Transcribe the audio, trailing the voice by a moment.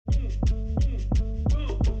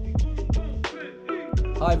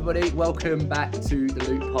Hi everybody, welcome back to the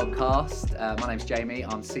Loop podcast. My name's Jamie,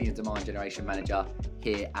 I'm Senior Demand Generation Manager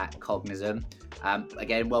here at Cognism.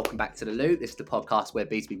 Again, welcome back to the Loop. This is the podcast where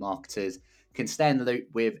B2B marketers can stay in the loop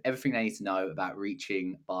with everything they need to know about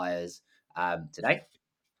reaching buyers today.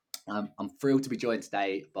 I'm thrilled to be joined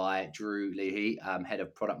today by Drew Leahy, Head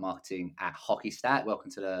of Product Marketing at HockeyStack.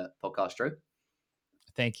 Welcome to the podcast, Drew.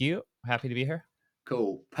 Thank you. Happy to be here.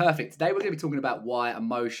 Cool. Perfect. Today we're going to be talking about why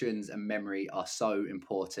emotions and memory are so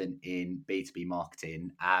important in B2B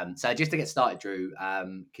marketing. So just to get started, Drew,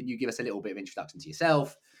 can you give us a little bit of introduction to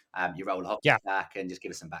yourself, your role at Yeah. HockeyStack, and just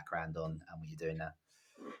give us some background on what you're doing there?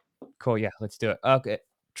 Cool. Yeah, let's do it. Okay.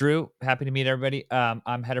 Drew, happy to meet everybody.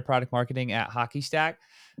 I'm head of product marketing at HockeyStack.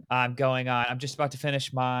 I'm just about to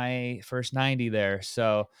finish my first 90 there.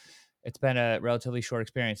 So it's been a relatively short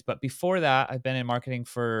experience. But before that, I've been in marketing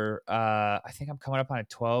for, I think I'm coming up on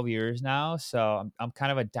 12 years now. So I'm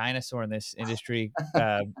kind of a dinosaur in this industry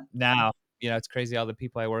now. It's crazy. All the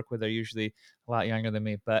people I work with are usually a lot younger than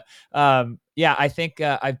me. But yeah, I think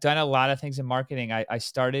I've done a lot of things in marketing. I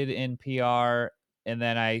started in PR, and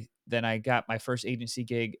then I got my first agency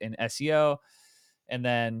gig in SEO, and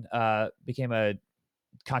then became a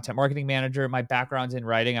content marketing manager. My background's in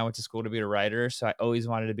writing. I went to school to be a writer, so I always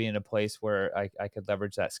wanted to be in a place where I could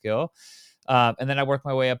leverage that skill. And then I worked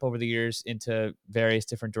my way up over the years into various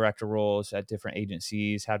different director roles at different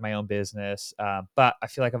agencies, had my own business. But I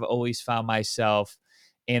feel like I've always found myself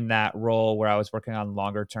in that role where I was working on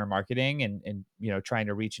longer term marketing and trying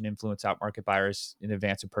to reach and influence out market buyers in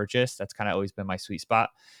advance of purchase. That's kind of always been my sweet spot.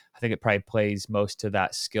 I think it probably plays most to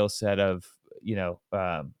that skill set of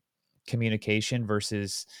communication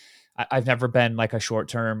versus I've never been like a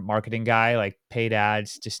short-term marketing guy. Like paid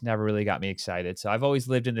ads just never really got me excited. So I've always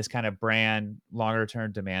lived in this kind of brand,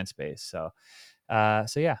 longer-term demand space. So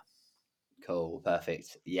yeah. Cool.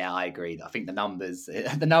 Perfect. Yeah, I agree. I think the numbers,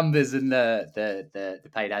 the numbers and the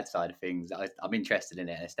paid ad side of things, I'm interested in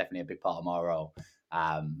it. It's definitely a big part of my role.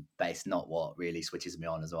 But it's not what really switches me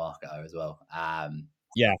on as a marketer as well.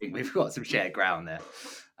 Yeah. I think we've got some shared ground there.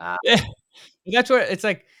 Yeah. That's where it's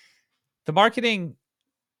like the marketing,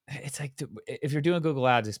 it's like if you're doing Google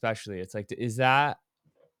ads, especially, it's like, is that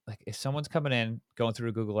like if someone's coming in going through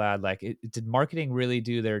a Google ad, like did marketing really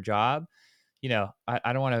do their job?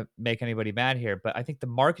 I don't want to make anybody mad here, but I think the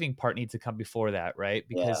marketing part needs to come before that, right?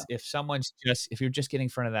 Yeah. Because if you're just getting in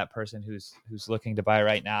front of that person who's looking to buy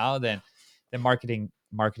right now, then marketing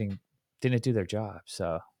didn't do their job.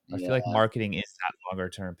 So I Yeah. feel like marketing is that longer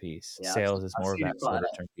term piece. Yeah, Sales is I've more of seen that it quite shorter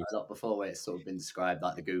term piece. a lot before, where it's sort of been described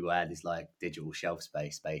like the Google ad is like digital shelf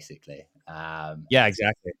space, basically. Yeah,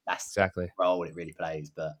 exactly. That's the Exactly. role it really plays.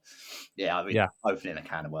 But yeah, I mean, Yeah. opening a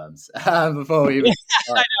can of worms before we even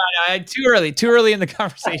I know. Too early in the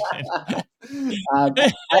conversation.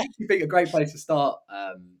 I actually think a great place to start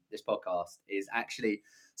this podcast is actually,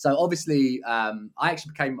 so obviously, I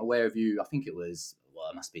actually became aware of you, I think it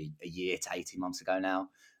must be a year to 18 months ago now.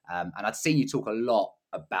 And I'd seen you talk a lot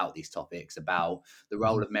about these topics, about the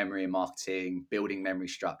role Mhm. of memory in marketing, building memory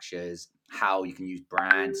structures, how you can use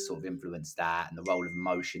brand to sort of influence that, and the role of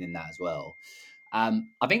emotion in that as well. I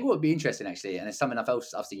think what would be interesting actually, and it's something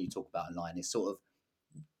I've seen you talk about online, is sort of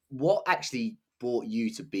what actually brought you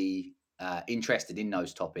to be interested in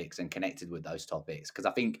those topics and connected with those topics? Because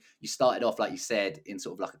I think you started off, like you said, in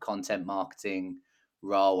sort of like a content marketing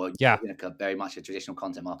role, or Yeah. in very much a traditional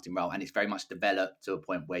content marketing role, and it's very much developed to a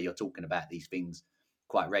point where you're talking about these things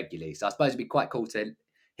quite regularly. So I suppose it'd be quite cool to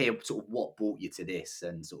hear sort of what brought you to this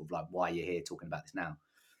and sort of like why you're here talking about this now.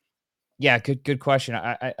 Yeah, good question.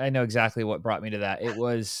 I know exactly what brought me to that. It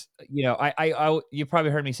was, you probably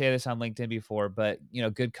heard me say this on LinkedIn before, but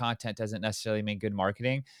good content doesn't necessarily mean good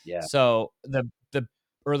marketing. Yeah, So the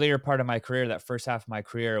earlier part of my career, that first half of my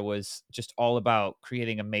career was just all about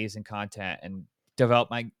creating amazing content and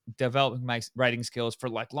developing my writing skills for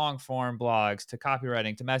like long form blogs, to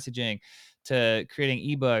copywriting, to messaging, to creating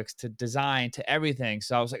ebooks, to design, to everything.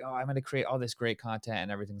 So I was like, oh, I'm going to create all this great content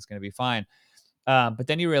and everything's going to be fine. But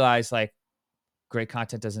then you realize like great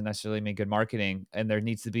content doesn't necessarily mean good marketing, and there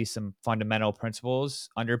needs to be some fundamental principles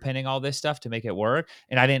underpinning all this stuff to make it work.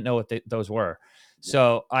 And I didn't know what those were. yeah,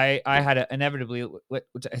 So I had to inevitably,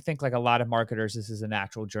 which I think like a lot of marketers, this is a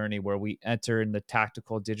natural journey where we enter in the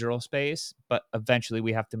tactical digital space, but eventually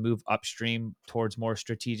we have to move upstream towards more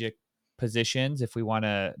strategic positions if we want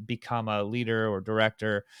to become a leader or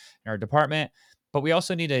director in our department. But we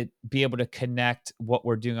also need to be able to connect what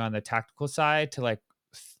we're doing on the tactical side to like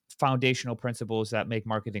foundational principles that make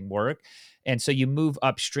marketing work. And so you move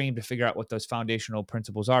upstream to figure out what those foundational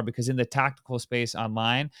principles are, because in the tactical space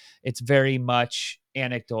online, it's very much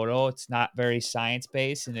anecdotal. It's not very science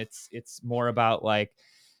based, and it's more about like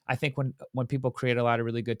I think when people create a lot of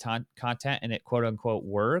really good content and it quote unquote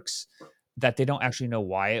works, that they don't actually know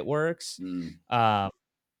why it works. Mm, Um,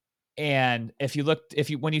 and if you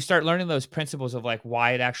when you start learning those principles of like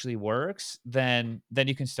why it actually works, then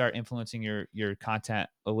you can start influencing your content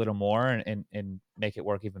a little more and make it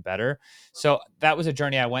work even better. So that was a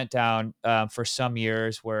journey I went down for some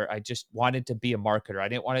years where I just wanted to be a marketer. I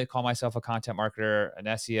didn't want to call myself a content marketer, an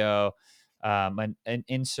SEO, an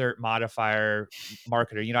insert modifier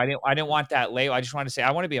marketer. I didn't want that label. I just wanted to say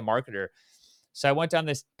I want to be a marketer. So I went down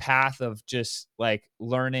this path of just like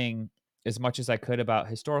learning as much as I could about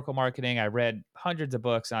historical marketing. I read hundreds of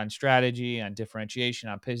books on strategy, on differentiation,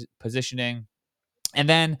 on positioning. And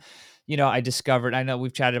then, I know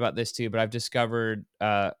we've chatted about this too, but I've discovered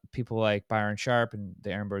people like Byron Sharp and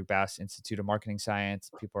the Ehrenberg Bass Institute of Marketing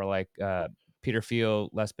Science. People are like Peter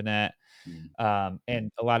Thiel, Les Binet, mm,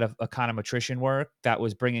 and a lot of econometrician work that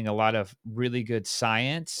was bringing a lot of really good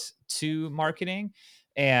science to marketing.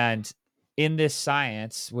 And in this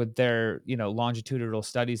science, with their longitudinal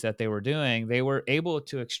studies that they were doing, they were able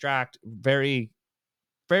to extract very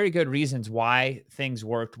very good reasons why things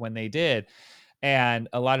worked when they did. And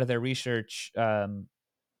a lot of their research kind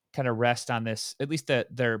of rest on this, at least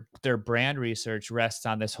their brand research rests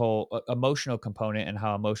on this whole emotional component, and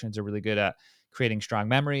how emotions are really good at creating strong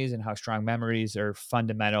memories, and how strong memories are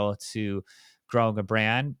fundamental to growing a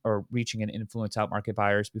brand or reaching and influence out market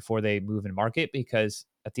buyers before they move in market. Because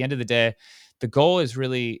at the end of the day, the goal is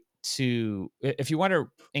really if you want to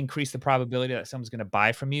increase the probability that someone's going to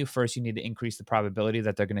buy from you, first you need to increase the probability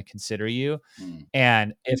that they're going to consider you. mm,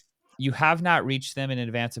 And if you have not reached them in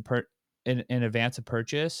advance of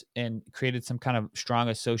purchase and created some kind of strong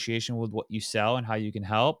association with what you sell and how you can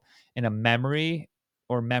help, in a memory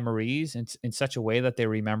or memories in such a way that they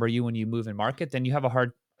remember you when you move in market, then you have a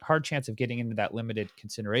hard chance of getting into that limited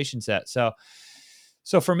consideration set.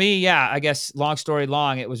 So for me, yeah, I guess long story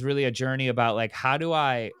long, it was really a journey about like, how do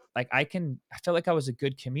I like I feel like I was a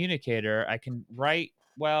good communicator. I can write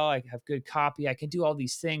well, I have good copy, I can do all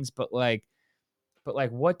these things, but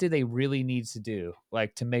what do they really need to do,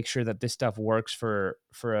 like, to make sure that this stuff works for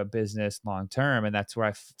a business long term? And that's where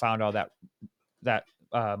I found all that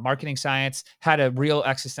marketing science had a real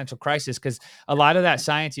existential crisis, because a lot of that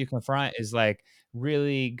science you confront is like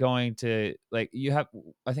really going to like you have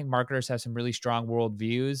I think marketers have some really strong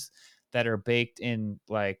worldviews that are baked in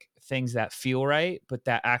like things that feel right, but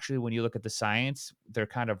that actually when you look at the science, they're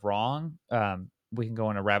kind of wrong. We can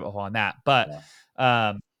go in a rabbit hole on that, but yeah,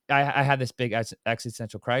 um, I had this big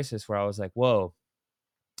existential crisis where I was like, whoa,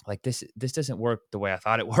 like this doesn't work the way I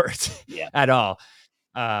thought it worked yeah. at all.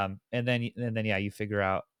 And then yeah, you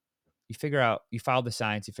follow the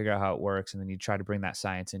science, you figure out how it works, and then you try to bring that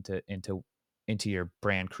science into your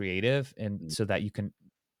brand creative, and Mm. so that you can,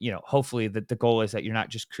 hopefully the goal is that you're not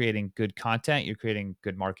just creating good content, you're creating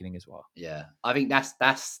good marketing as well. Yeah, I think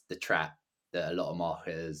that's the trap that a lot of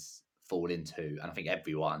marketers fall into, and I think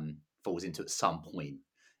everyone falls into at some point.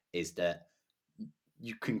 Is that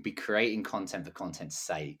you can be creating content for content's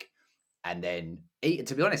sake, and then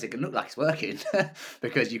to be honest, it can look like it's working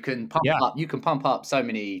because Yeah, you can pump up so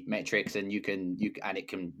many metrics, and and it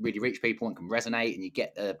can really reach people and can resonate, and you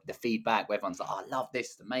get the feedback where everyone's like, oh, "I love this,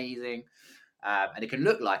 it's amazing," and it can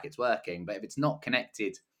look like it's working, but if it's not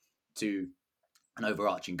connected to an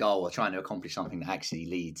overarching goal or trying to accomplish something that actually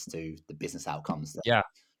leads to the business outcomes that yeah,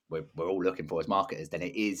 we're all looking for as marketers, then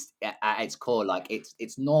it is at its core like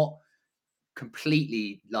it's not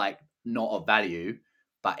completely like not of value,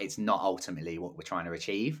 but it's not ultimately what we're trying to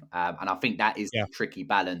achieve. And I think that is yeah, the tricky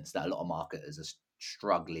balance that a lot of marketers are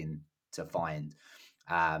struggling to find.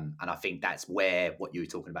 And I think that's where what you were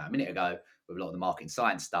talking about a minute ago with a lot of the marketing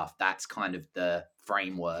science stuff, that's kind of the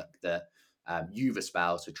framework that you've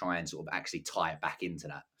espoused to try and sort of actually tie it back into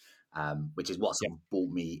that, which is what yeah. sort of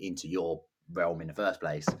brought me into your realm in the first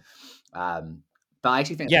place. But I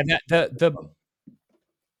actually think, Yeah,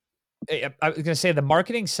 I was gonna say the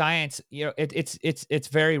marketing science, it's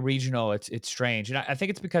very regional. It's strange, and I think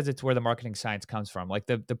it's because it's where the marketing science comes from. Like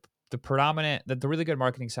the predominant, the really good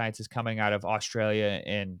marketing science is coming out of Australia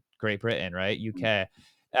and Great Britain, right? UK,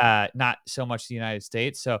 not so much the United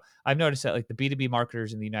States. So I've noticed that like the B2B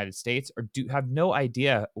marketers in the United States do have no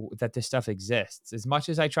idea that this stuff exists. As much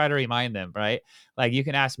as I try to remind them, right? Like you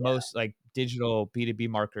can ask yeah, most like digital B2B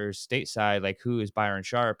marketers stateside, like who is Byron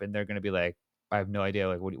Sharp, and they're gonna be like, I have no idea.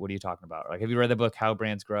 Like, what are you talking about? Like, have you read the book How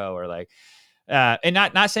Brands Grow? Or like, and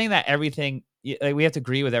not saying that everything like we have to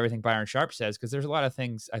agree with everything Byron Sharp says, because there's a lot of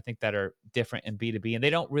things I think that are different in B2B, and they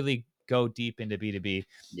don't really go deep into B2B.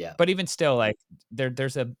 yeah, But even still, like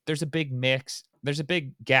there's a big mix, there's a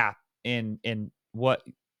big gap in what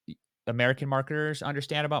American marketers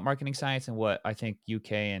understand about marketing science and what I think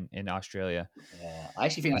UK and Australia Yeah, I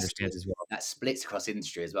actually think understands as well. that splits across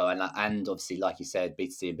industry as well, and obviously, like you said,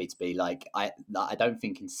 B2C and B2B. I don't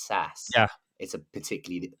think in SaaS Yeah, it's a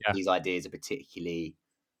particularly yeah, these ideas are particularly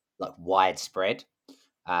like widespread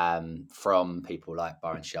from people like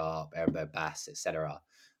Byron Sharp, Ehrenberg Bass, etc.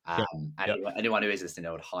 yep, And yep, anyone who is listening,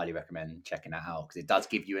 I would highly recommend checking that out because it does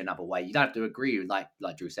give you another way. You don't have to agree with like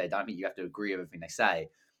Drew said. I don't think you have to agree with everything they say,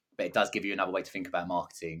 but it does give you another way to think about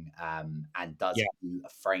marketing and does yeah, give you a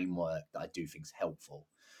framework that I do think is helpful.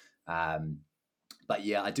 Um, but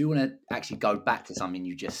yeah, I do want to actually go back to something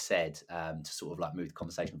you just said to sort of like move the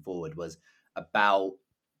conversation forward was about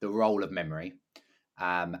the role of memory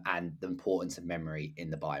and the importance of memory in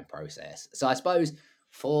the buying process. So I suppose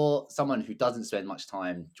for someone who doesn't spend much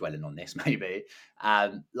time dwelling on this, maybe,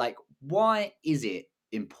 like why is it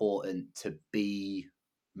important to be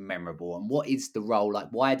memorable, and what is the role? Like,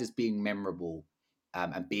 why does being memorable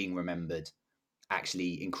and being remembered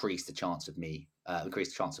actually increase the chance of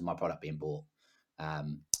my product being bought?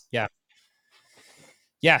 Um, yeah,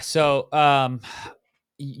 yeah. So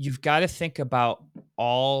you've got to think about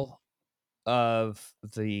all of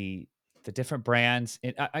the different brands.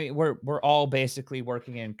 And we're all basically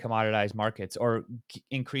working in commoditized markets, or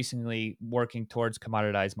increasingly working towards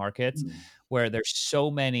commoditized markets, mm, where there's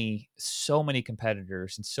so many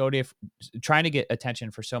competitors and trying to get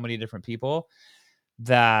attention for so many different people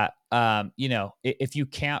that if you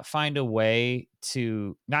can't find a way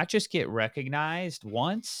to not just get recognized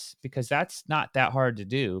once, because that's not that hard to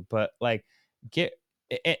do, but like get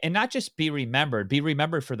and not just be remembered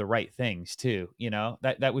for the right things too,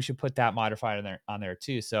 that we should put that modifier on there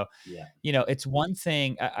too. So yeah. it's one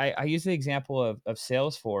thing. I use the example of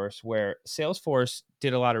Salesforce, where Salesforce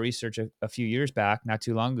did a lot of research a few years back, not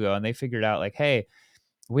too long ago, and they figured out like, hey,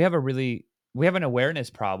 we have a really we have an awareness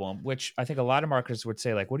problem, which I think a lot of marketers would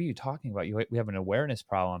say, like, what are you talking about? We have an awareness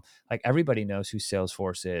problem. Like, everybody knows who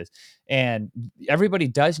Salesforce is, and everybody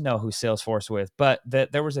does know who Salesforce with, but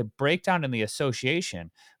there was a breakdown in the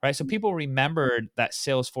association, right? So people remembered that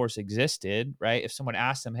Salesforce existed, right? If someone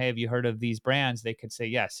asked them, hey, have you heard of these brands? They could say,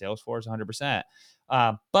 yes, Salesforce 100%.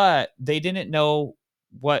 But they didn't know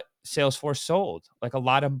what Salesforce sold. Like, a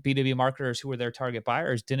lot of B2B marketers who were their target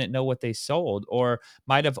buyers didn't know what they sold, or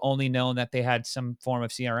might have only known that they had some form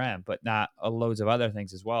of CRM, but not loads of other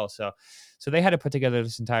things as well. So they had to put together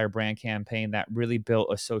this entire brand campaign that really built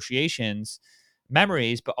associations,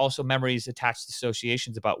 memories, but also memories attached to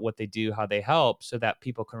associations about what they do, how they help, so that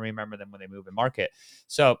people can remember them when they move in market.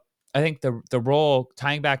 So I think the role,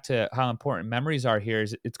 tying back to how important memories are here,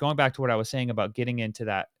 is it's going back to what I was saying about getting into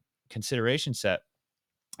that consideration set.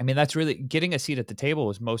 I mean, that's really getting a seat at the table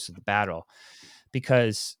is most of the battle,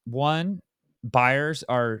 because one, buyers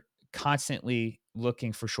are constantly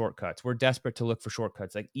looking for shortcuts. We're desperate to look for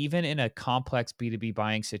shortcuts. Like, even in a complex B2B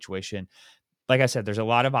buying situation, like I said, there's a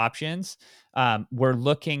lot of options. We're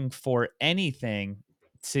looking for anything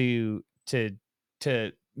to to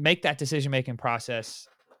to make that decision making process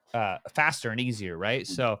faster and easier, right? Mm,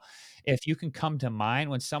 So if you can come to mind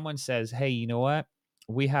when someone says, "Hey, you know what?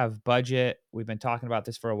 We have budget. We've been talking about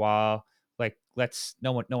this for a while. Like, let's."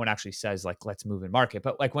 No one actually says like, "Let's move in market,"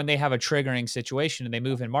 but like when they have a triggering situation and they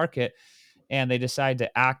move in market and they decide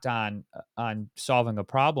to act on solving a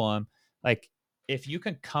problem, like, if you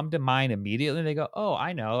can come to mind immediately, they go, "Oh,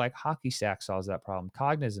 I know, like HockeyStack solves that problem.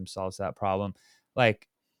 Cognism solves that problem." Like,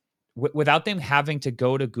 without them having to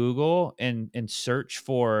go to Google and search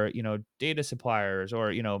for, data suppliers,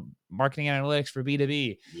 or, marketing analytics for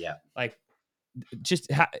B2B. yeah. Like,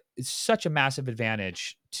 it's such a massive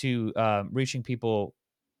advantage to reaching people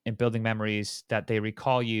and building memories that they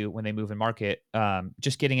recall you when they move in market.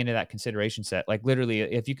 Just getting into that consideration set, like, literally,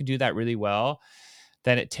 if you can do that really well,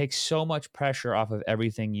 then it takes so much pressure off of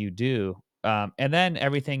everything you do. And then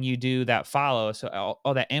everything you do that follows, so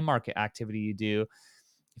all that in market activity you do,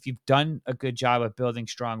 if you've done a good job of building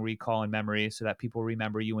strong recall and memory so that people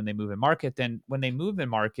remember you when they move in market, then when they move in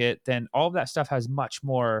market, then all of that stuff has much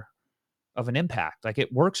more of an impact. Like,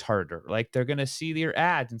 it works harder. Like, they're gonna see your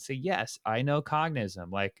ads and say, "Yes, I know Cognism.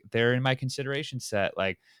 Like, they're in my consideration set.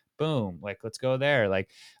 Like, boom, like, let's go there." Like,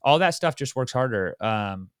 all that stuff just works harder.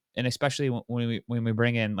 And especially when we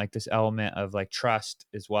bring in like this element of like trust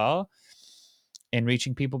as well, and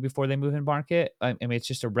reaching people before they move in market. I mean, it's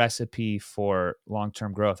just a recipe for long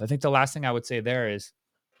term growth. I think the last thing I would say there is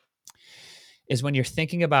when you're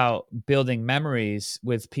thinking about building memories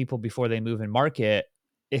with people before they move in market,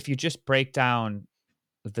 if you just break down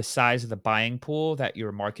the size of the buying pool that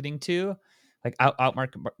you're marketing to, like, out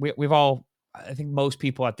market, we've all I think most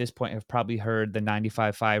people at this point have probably heard the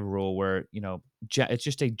 95/5 rule where, it's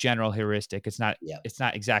just a general heuristic. Yeah, It's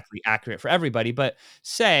not exactly accurate for everybody, but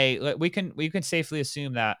say we can safely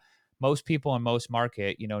assume that most people in most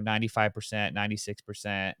market, 95%,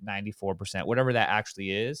 96%, 94%, whatever that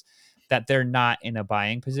actually is, that they're not in a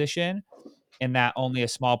buying position and that only a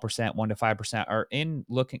small percent, 1 to 5% are in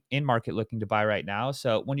market looking to buy right now.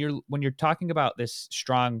 So when you're talking about this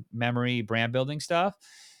strong memory brand building stuff,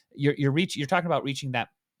 you're talking about reaching that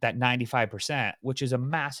 95%, which is a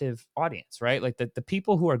massive audience, right? Like the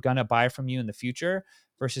people who are gonna buy from you in the future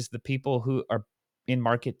versus the people who are in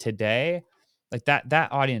market today, like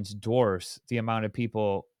that audience dwarfs the amount of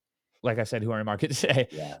people, like I said, who are in market today.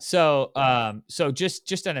 yeah, So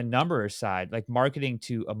just on a numbers side, like marketing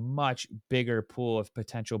to a much bigger pool of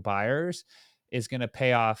potential buyers is going to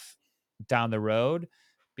pay off down the road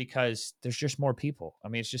because there's just more people. I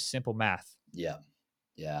mean, it's just simple math. yeah.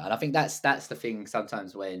 Yeah, and I think that's the thing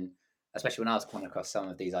sometimes when, especially when I was coming across some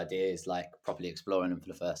of these ideas, like properly exploring them for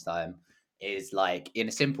the first time, is like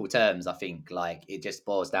in simple terms, I think like it just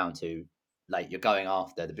boils down to like you're going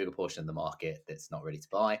after the bigger portion of the market that's not ready to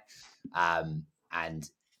buy, and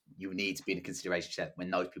you need to be in a consideration set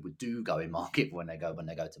when those people do go in market when they go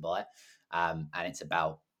to buy, and it's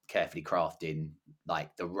about carefully crafting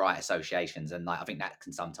like the right associations, and like I think that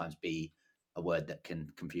can sometimes be a word that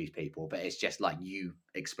can confuse people, but it's just like you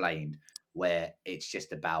explained, where it's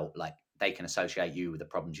just about like they can associate you with the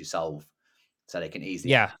problems you solve, so they can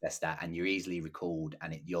easily Yeah. access that, and you're easily recalled,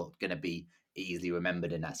 and you're going to be easily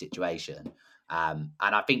remembered in that situation. And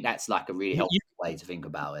I think that's like a really You, helpful you, way to think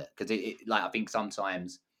about it, because like I think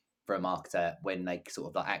sometimes for a marketer when they sort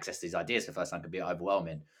of like access these ideas for the first time can be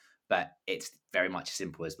overwhelming. But it's very much as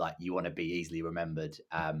simple as like you want to be easily remembered,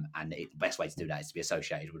 and the best way to do that is to be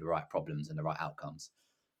associated with the right problems and the right outcomes.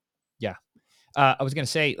 yeah. I was going to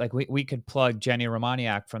say, like, we could plug Jenny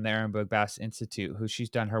Romaniak from the Ehrenberg Bass Institute, who she's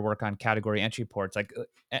done her work on category entry ports, like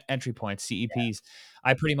entry points, CEPs.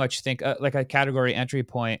 I pretty much think like a category entry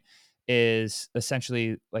point is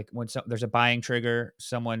essentially like when there's a buying trigger,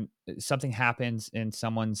 something happens in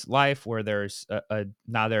someone's life where there's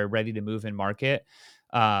now they're ready to move in market,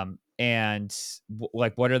 and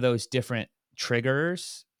like what are those different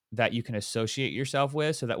triggers that you can associate yourself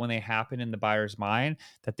with so that when they happen in the buyer's mind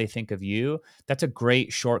that they think of you. That's a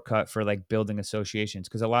great shortcut for like building associations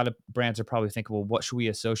because a lot of brands are probably thinking, well, what should we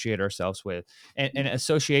associate ourselves with? And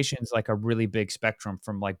association is like a really big spectrum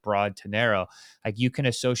from like broad to narrow. Like you can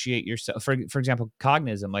associate yourself, for example,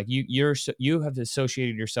 Cognism. Like you have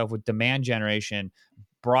associated yourself with demand generation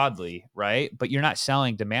broadly, right? But you're not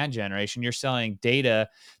selling demand generation. You're selling data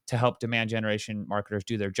to help demand generation marketers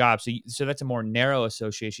do their job. So that's a more narrow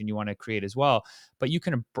association you want to create as well. But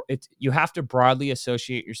you have to broadly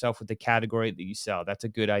associate yourself with the category that you sell. That's a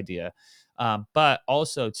good idea. But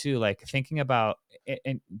also too, like thinking about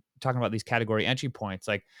and talking about these category entry points,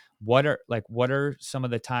 like what are some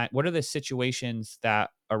of the time, what are the situations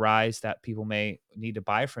that arise that people may need to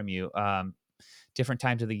buy from you? Different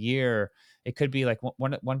times of the year. It could be like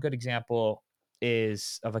one good example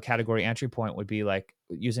is of a category entry point would be like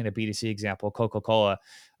using a B2C example, Coca-Cola.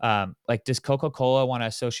 Like does Coca-Cola want to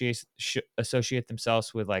associate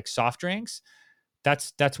themselves with like soft drinks?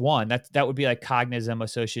 That's one. That would be like Cognism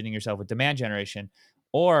associating yourself with demand generation.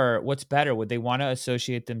 Or what's better, would they want to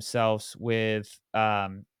associate themselves with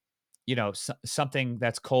something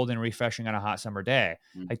that's cold and refreshing on a hot summer day?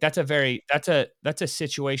 Mm, Like that's a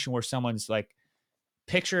situation where someone's like,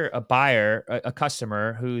 picture a buyer, a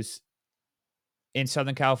customer who's in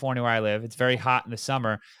Southern California where I live. It's very hot in the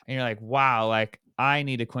summer, and you're like, wow, like I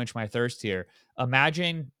need to quench my thirst here.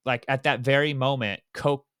 Imagine like at that very moment,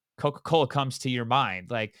 Coca-Cola comes to your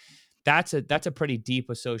mind. Like that's a pretty deep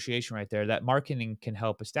association right there that marketing can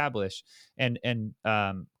help establish. And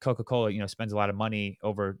Coca-Cola, spends a lot of money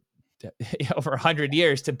over over 100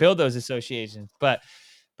 years to build those associations.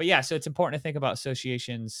 But yeah, so it's important to think about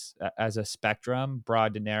associations as a spectrum,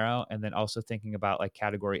 broad to narrow, and then also thinking about like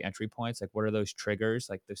category entry points. Like, what are those triggers,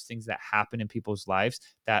 like those things that happen in people's lives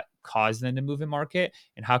that cause them to move in market,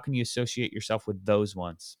 and how can you associate yourself with those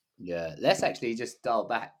ones? yeah, let's actually just dial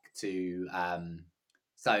back to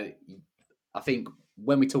so I think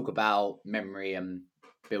when we talk about memory and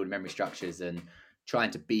building memory structures and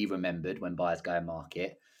trying to be remembered when buyers go in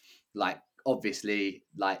market, like obviously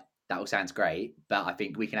like that all sounds great, but I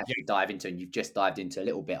think we can Yeah, actually dive into, and you've just dived into a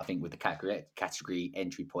little bit, I think, with the category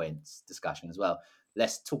entry points discussion as well.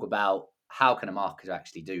 Let's talk about how can a marketer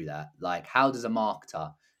actually do that? Like how does a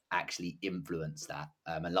marketer actually influence that?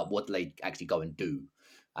 And like what do they actually go and do?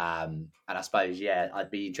 And I suppose, yeah, I'd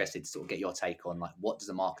be interested to sort of get your take on like what does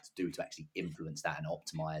a marketer do to actually influence that and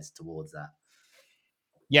optimize towards that?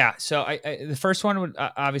 Yeah, so the first one would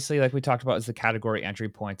obviously, like we talked about, is the category entry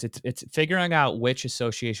points. It's figuring out which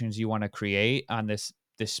associations you want to create on this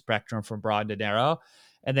spectrum from broad to narrow,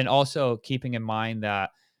 and then also keeping in mind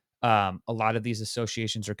that a lot of these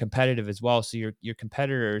associations are competitive as well. So your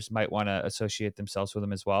competitors might want to associate themselves with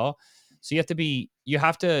them as well. So you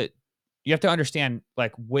have to understand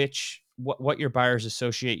like what your buyers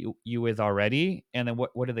associate you with already, and then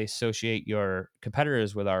what do they associate your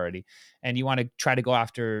competitors with already, and you want to try to go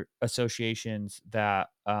after associations that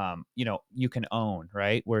you can own,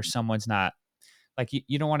 right? Where someone's not like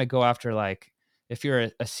you don't want to go after like if you're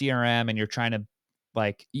a CRM and you're trying to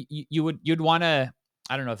like you'd want to.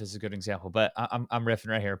 I don't know if this is a good example, but I'm riffing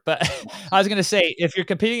right here. But I was gonna say if you're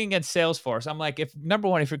competing against Salesforce, I'm like if number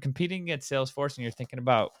one, if you're competing against Salesforce and you're thinking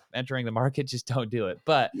about entering the market, just don't do it.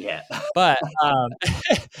 Yeah. But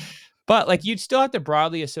but like you'd still have to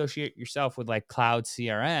broadly associate yourself with like cloud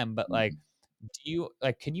CRM, but like do you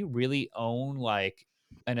like can you really own like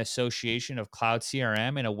an association of cloud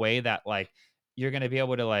CRM in a way that like you're going to be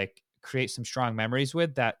able to like create some strong memories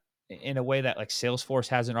with that in a way that like Salesforce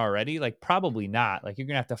hasn't already? Like probably not. Like you're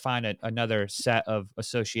going to have to find another set of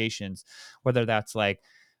associations, whether that's like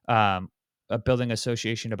um a building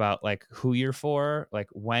association about like who you're for, like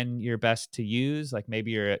when you're best to use, like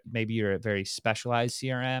maybe you're a very specialized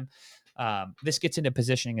CRM. This gets into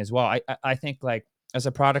positioning as well. I think like as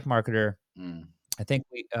a product marketer, Mm. I think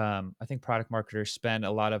product marketers spend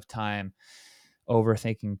a lot of time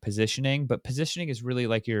overthinking positioning, but positioning is really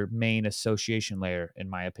like your main association layer, in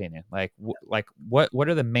my opinion. Like, like what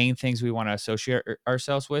are the main things we want to associate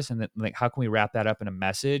ourselves with, and then like how can we wrap that up in a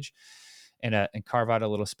message, and carve out a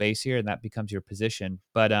little space here, and that becomes your position.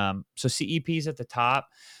 But so CEPs at the top.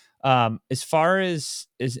 As far as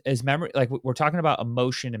memory, like we're talking about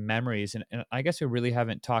emotion and memories, and I guess we really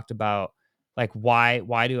haven't talked about like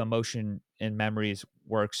why do emotion and memories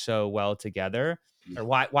work so well together, or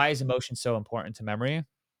why is emotion so important to memory?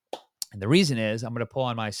 And the reason is I'm going to pull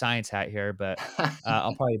on my science hat here, but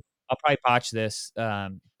I'll probably botch this.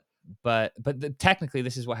 Technically,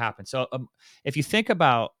 this is what happens. So if you think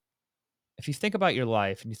about if you think about your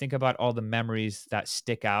life and you think about all the memories that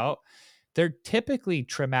stick out, they're typically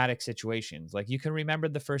traumatic situations. Like you can remember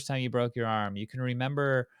the first time you broke your arm. You can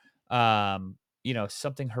remember,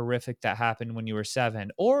 something horrific that happened when you were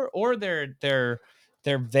 7, or they're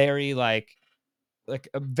very like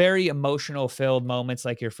a very emotional filled moments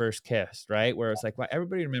like your first kiss, right? Where it's like, well,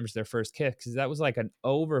 everybody remembers their first kiss because that was like an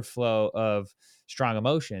overflow of strong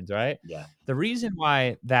emotions, right? Yeah. The reason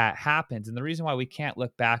why that happens and the reason why we can't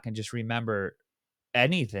look back and just remember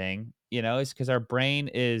anything, is because our brain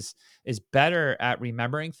is better at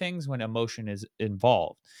remembering things when emotion is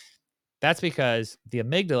involved. That's because the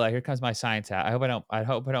amygdala, here comes my science hat. I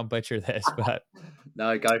hope I don't butcher this, but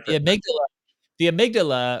No, go for the it. amygdala the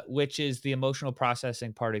amygdala, which is the emotional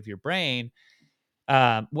processing part of your brain,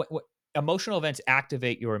 what emotional events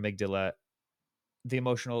activate your amygdala, the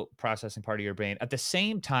emotional processing part of your brain, at the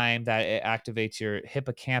same time that it activates your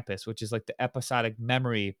hippocampus, which is like the episodic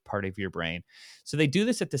memory part of your brain. So they do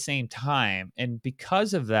this at the same time. And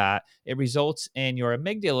because of that, it results in your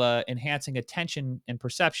amygdala enhancing attention and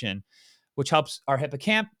perception, which helps our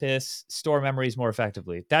hippocampus store memories more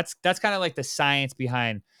effectively. That's kind of like the science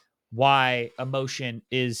behind why emotion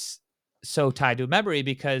is so tied to memory,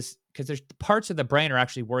 because there's parts of the brain are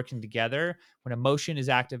actually working together. When emotion is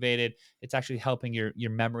activated, it's actually helping your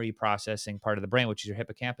memory processing part of the brain, which is your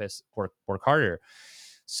hippocampus, work harder.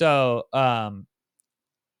 So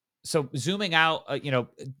so zooming out,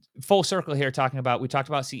 full circle here, we talked about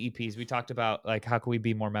CEPs, we talked about like how can we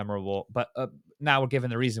be more memorable, but now we're given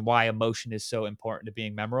the reason why emotion is so important to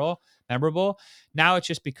being memorable. Now it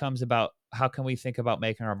just becomes about how can we think about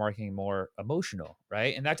making our marketing more emotional,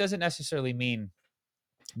 right? And that doesn't necessarily mean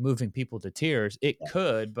moving people to tears. It Yeah.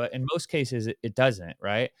 could, but in most cases it doesn't,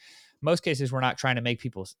 right? Most cases we're not trying to make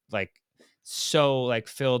people like so like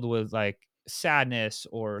filled with like sadness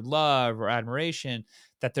or love or admiration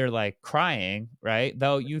that they're like crying, right?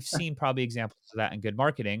 Though you've seen probably examples of that in good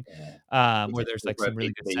marketing, Yeah. It's where there's difficult like for a some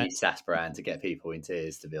really good B2B SaaS brand to get people in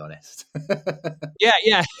tears, to be honest. yeah,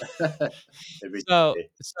 yeah. It really So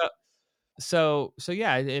is. so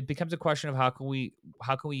yeah, it becomes a question of how can we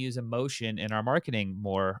use emotion in our marketing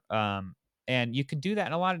more, and you can do that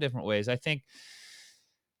in a lot of different ways. I think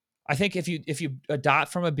if you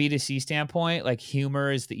adopt from a B2C standpoint, like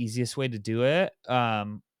humor is the easiest way to do it.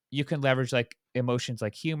 You can leverage like emotions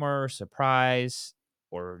like humor, surprise,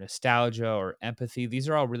 or nostalgia or empathy. These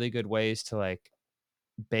are all really good ways to like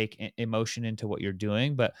bake emotion into what you're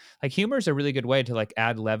doing. But like humor is a really good way to like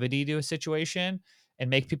add levity to a situation and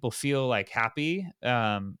make people feel like happy.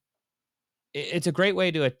 it's a great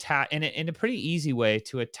way to attach, in a pretty easy way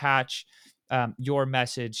to attach your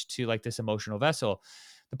message to like this emotional vessel.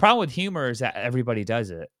 The problem with humor is that everybody does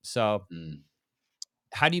it. So Mm,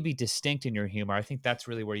 how do you be distinct in your humor? I think that's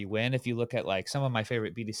really where you win. If you look at like some of my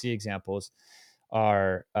favorite B2C examples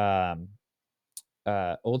are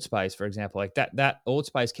Old Spice, for example, like that Old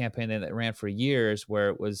Spice campaign that ran for years, where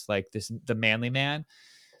it was like this the manly man.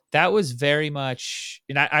 That was very much,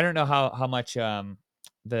 and I don't know how much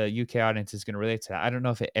the UK audience is going to relate to that. I don't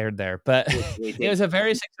know if it aired there, but we it did was a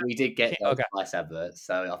very we successful. did get those Okay, Spice adverts,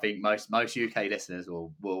 so I think most UK listeners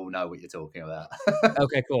will know what you're talking about.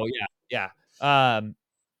 okay, cool, yeah, yeah.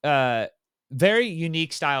 Uh, very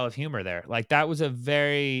unique style of humor there. Like that was a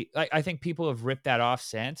very like I think people have ripped that off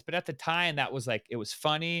since, but at the time that was like it was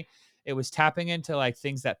funny. It was tapping into like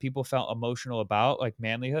things that people felt emotional about, like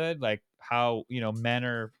manlyhood, like how men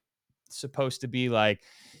are supposed to be like,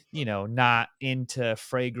 not into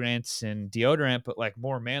fragrance and deodorant, but like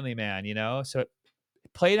more manly man. So it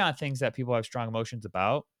played on things that people have strong emotions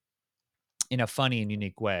about in a funny and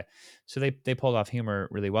unique way. So they pulled off humor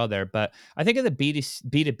really well there. But I think in the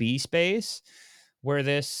B2B space, where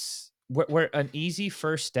an easy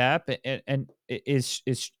first step is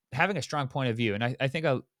having a strong point of view. And I think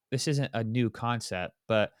this isn't a new concept,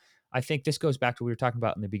 but I think this goes back to what we were talking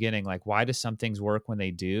about in the beginning. Like, why do some things work when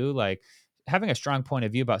they do? Like, having a strong point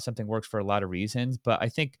of view about something works for a lot of reasons. But I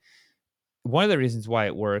think one of the reasons why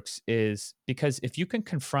it works is because if you can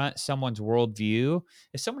confront someone's worldview,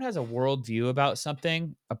 if someone has a worldview about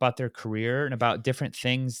something, about their career, and about different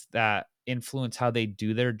things that influence how they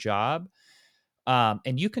do their job,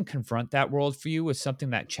 and you can confront that worldview with something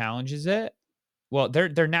that challenges it, well,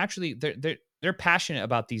 they're naturally they're passionate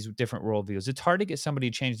about these different worldviews. It's hard to get somebody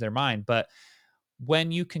to change their mind, but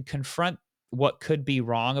when you can confront what could be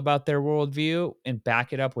wrong about their worldview and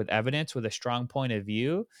back it up with evidence with a strong point of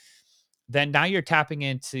view, then now you're tapping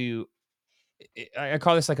into I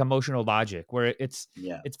call this like emotional logic, where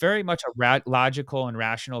Yeah, it's very much a logical and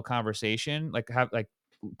rational conversation, like have like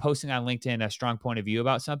posting on LinkedIn a strong point of view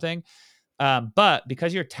about something. But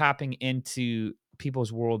because you're tapping into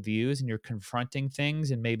people's worldviews and you're confronting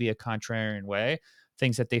things in maybe a contrarian way,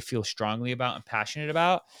 things that they feel strongly about and passionate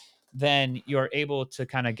about, then you're able to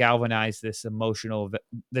kind of galvanize this emotional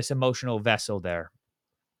vessel there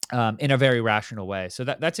in a very rational way. So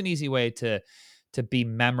that's an easy way to be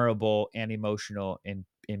memorable and emotional in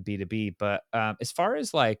B2B. But as far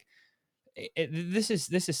as like this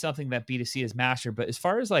is something that B2C has mastered. But as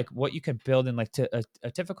far as like what you can build in like to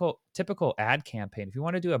a typical ad campaign, if you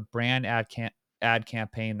want to do a brand ad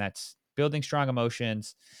campaign that's building strong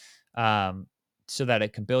emotions, um, so that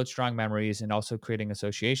it can build strong memories and also creating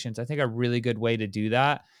associations, I think a really good way to do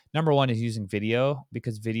that. Number one is using video,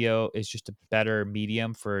 because video is just a better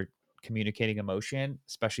medium for communicating emotion,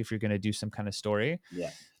 especially if you're going to do some kind of story. yeah,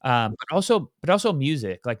 But also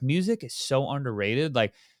music. Like music is so underrated.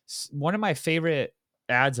 Like one of my favorite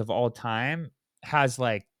ads of all time has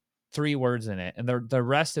like 3 words in it, and the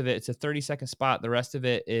rest of it, it's a 30-second spot. The rest of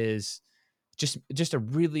it is just a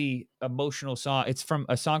really emotional song. It's from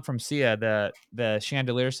a song from Sia, the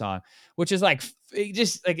Chandelier song, which is like it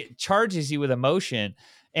just like it charges you with emotion.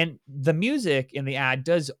 And the music in the ad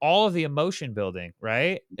does all of the emotion building,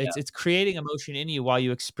 right? yeah. It's creating emotion in you while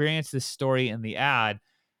you experience this story in the ad,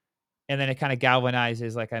 and then it kind of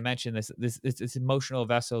galvanizes, like I mentioned, this emotional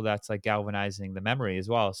vessel that's like galvanizing the memory as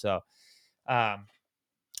well. So um,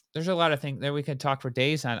 there's a lot of things that we can talk for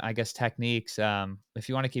days on. I guess techniques. If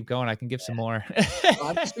you want to keep going, I can give some more.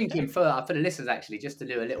 I'm just thinking for the listeners actually, just to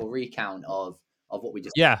do a little recount of what we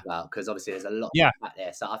just Yeah, talked about, because obviously there's a lot yeah. out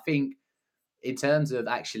there. So I think in terms of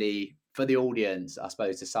actually for the audience, I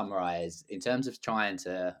suppose to summarize, in terms of trying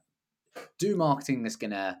to do marketing that's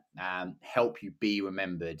going to help you be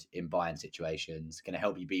remembered in buying situations, going to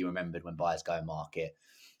help you be remembered when buyers go and market.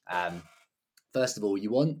 Um, First of all,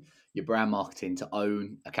 you want your brand marketing to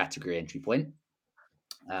own a category entry point.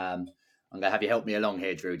 I'm going to have you help me along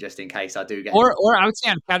here, Drew, just in case I do get. Or I would say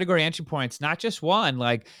on category entry points, not just one.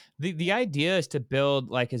 Like the idea is to build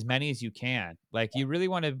like as many as you can. Like you really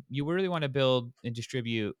want to build and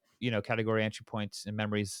distribute, category entry points and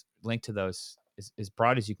memories linked to those as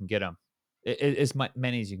broad as you can get them,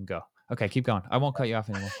 many as you can go. Okay, keep going. I won't cut you off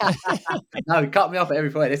anymore. No, cut me off at every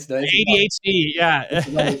point. This is ADHD, This yeah.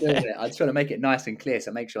 is why we're doing it. I just want to make it nice and clear,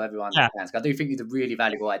 so make sure everyone Yeah, understands. 'Cause I do think these are really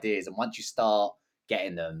valuable ideas, and once you start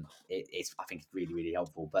getting them, it's I think it's really really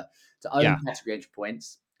helpful. But to own yeah. category entry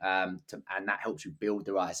points, and that helps you build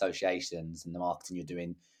the right associations, and the marketing you're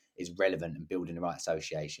doing is relevant and building the right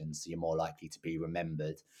associations, so you're more likely to be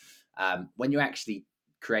remembered. When you're actually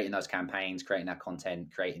creating those campaigns, creating that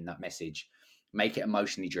content, creating that message, make it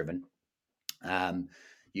emotionally driven. Um,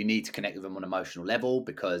 you need to connect with them on an emotional level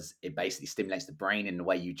because it basically stimulates the brain in the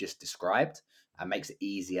way you just described and makes it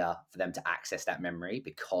easier for them to access that memory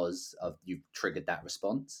because of you've triggered that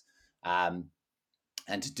response. Um,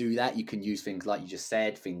 and to do that, you can use things like you just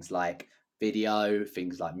said, things like video,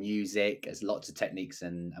 things like music. There's lots of techniques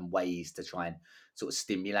and ways to try and sort of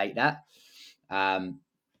stimulate that. Um,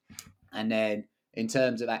 and then in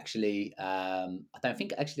terms of actually, I don't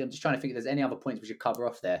think actually, I'm just trying to think if there's any other points we should cover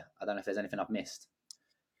off there. I don't know if there's anything I've missed.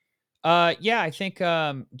 Yeah, I think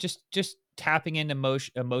just tapping into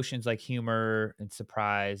emotions like humor and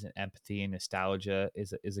surprise and empathy and nostalgia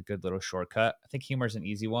is a good little shortcut. I think humor is an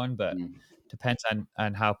easy one, but Mm, depends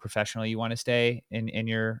on how professional you want to stay in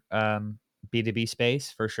your B2B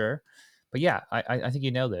space for sure. But yeah, I think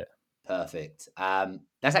you nailed it. perfect.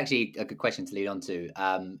 That's actually a good question to lead on to.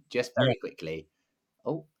 Just Yeah, very quickly.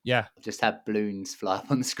 Oh, yeah. I've just had balloons fly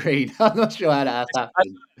up on the screen. I'm not sure how that has I,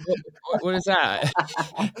 happened. what is that?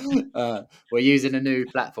 We're using a new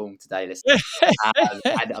platform today, listeners.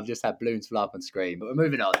 And I've just had balloons fly up on screen, but we're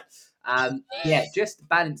moving on. Yeah, just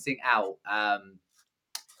balancing out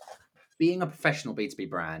being a professional B2B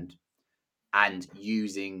brand and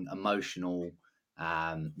using emotional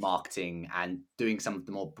marketing and doing some of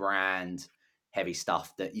the more brand heavy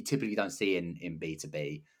stuff that you typically don't see in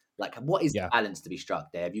B2B. Like, what is the Yeah. balance to be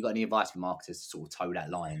struck there? Have you got any advice for marketers to sort of toe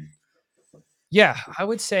that line? Yeah, I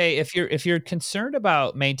would say if you're concerned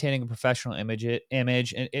about maintaining a professional image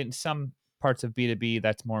in some parts of B2B,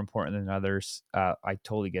 that's more important than others. I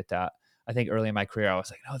totally get that. I think early in my career, I was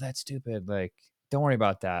like, "No, that's stupid. Like, don't worry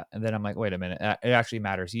about that." And then I'm like, "Wait a minute, it actually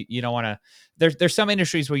matters." You don't want to. There's some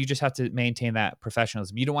industries where you just have to maintain that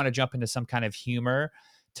professionalism. You don't want to jump into some kind of humor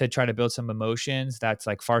to try to build some emotions that's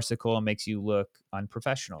like farcical and makes you look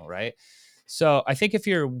unprofessional, right? So I think if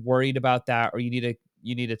you're worried about that or you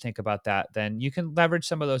need to think about that, then you can leverage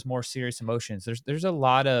some of those more serious emotions. There's a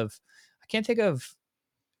lot of I can't think of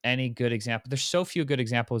any good example. There's so few good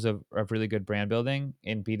examples of really good brand building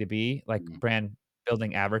in B2B, like Mm, brand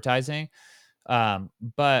building advertising.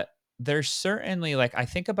 But there's certainly like I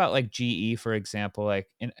think about like GE, for example, like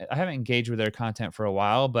and I haven't engaged with their content for a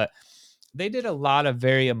while, but they did a lot of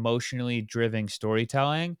very emotionally driven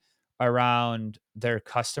storytelling around their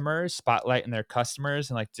customers, spotlighting their customers,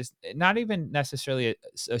 and like just not even necessarily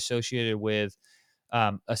associated with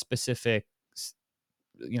a specific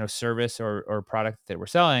service or product that they were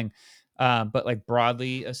selling, but like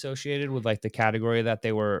broadly associated with like the category that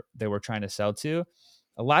they were trying to sell to.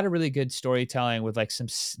 A lot of really good storytelling with like some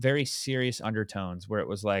very serious undertones where it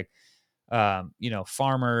was like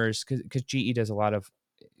farmers, because GE does a lot of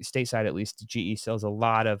stateside, at least GE sells a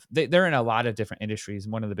lot of they're in a lot of different industries.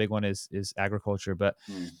 And one of the big one is agriculture. But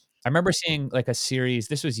mm. I remember seeing like a series,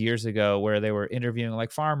 this was years ago, where they were interviewing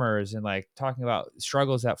like farmers and like talking about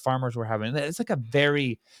struggles that farmers were having. And it's like a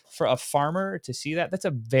very, for a farmer to see that, that's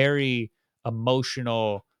a very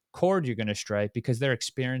emotional chord you're going to strike because they're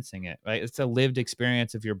experiencing it, right? It's a lived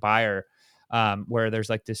experience of your buyer, where there's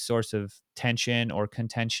like this source of tension or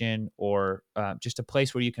contention or just a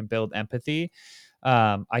place where you can build empathy.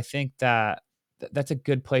 I think that that's a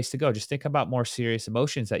good place to go. Just think about more serious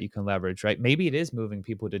emotions that you can leverage, right? Maybe it is moving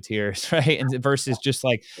people to tears, right? And versus just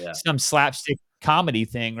like Yeah. some slapstick comedy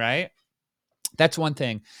thing, right? That's one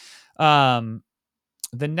thing. Um,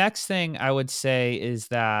 the next thing I would say is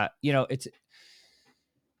that, it's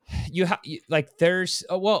you have like there's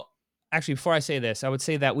well actually before I say this I would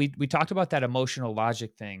say that we talked about that emotional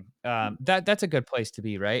logic thing. That's a good place to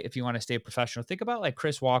be, right? If you want to stay professional, think about like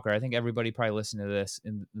Chris Walker. I think everybody probably listening to this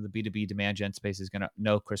in the B2B demand gen space is going to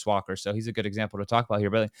know Chris Walker, so he's a good example to talk about here.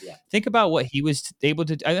 But like, Yeah. think about what he was able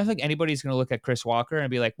to. I don't think anybody's going to look at Chris Walker and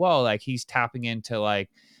be like, well, like he's tapping into like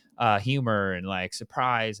humor and like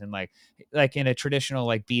surprise and like in a traditional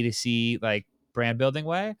like B2C like brand building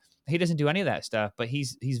way. He doesn't do any of that stuff, but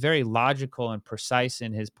he's very logical and precise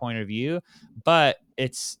in his point of view. But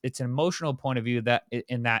it's an emotional point of view that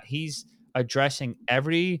in that he's addressing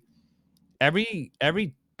every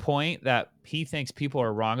point that he thinks people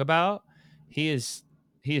are wrong about. He is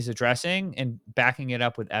he is addressing and backing it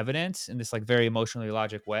up with evidence in this like very emotionally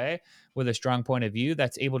logic way with a strong point of view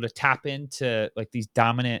that's able to tap into like these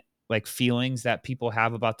dominant like feelings that people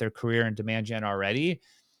have about their career and demand gen already,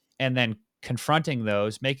 and then confronting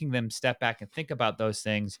those, making them step back and think about those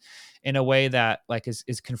things in a way that like is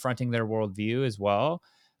confronting their worldview as well.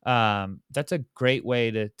 That's a great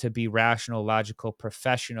way to be rational, logical,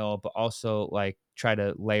 professional, but also like try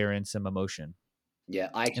to layer in some emotion. Yeah,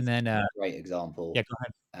 I And think then that's a great example. yeah, go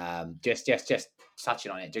ahead. Just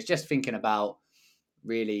touching on it, just thinking about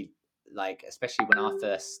really like, especially when I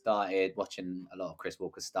first started watching a lot of Chris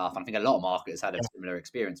Walker stuff. I think a lot of marketers had a Yeah, similar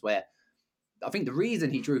experience where I think the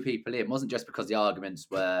reason he drew people in wasn't just because the arguments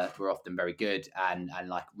were often very good and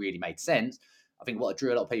like really made sense. I think what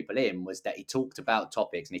drew a lot of people in was that he talked about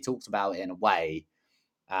topics and he talked about it in a way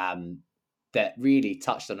um, that really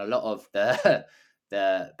touched on a lot of the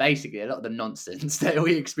basically a lot of the nonsense that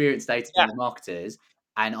we experience day to day Yeah. as marketers,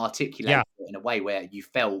 and articulate Yeah. it in a way where you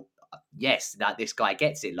felt yes that this guy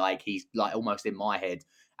gets it, like he's like almost in my head,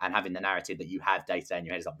 and having the narrative that you have day to day in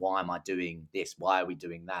your head is like, why am I doing this, why are we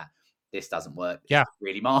doing that, this doesn't work, this Yeah. is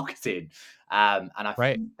really marketing. And I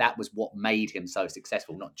Right. think that was what made him so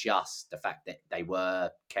successful, not just the fact that they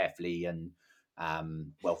were carefully and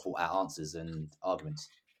well thought out answers and arguments.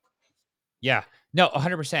 Yeah. No,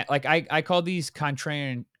 100%. Like I call these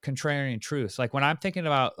contrarian truths. Like when I'm thinking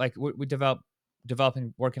about like we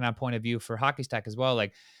developing working on point of view for Hockey Stack as well.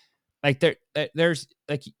 Like there's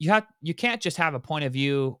like you can't just have a point of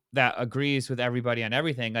view that agrees with everybody on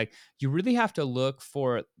everything. Like you really have to look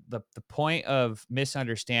for the point of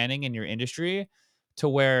misunderstanding in your industry to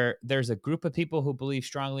where there's a group of people who believe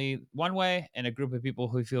strongly one way and a group of people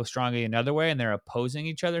who feel strongly another way and they're opposing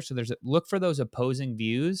each other. So look for those opposing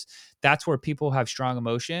views. That's where people have strong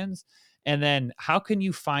emotions. And then how can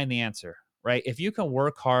you find the answer? Right? If you can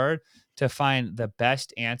work hard to find the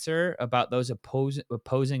best answer about those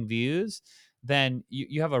opposing views, then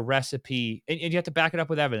you have a recipe and you have to back it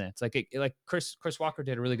up with evidence. Like Chris Walker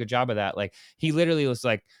did a really good job of that. Like he literally was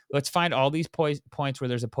like, let's find all these points where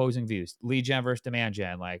there's opposing views, lead gen versus demand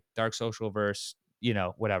gen, like dark social versus,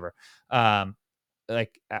 whatever. Um,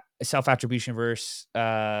 like self attribution versus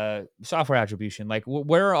software attribution. Like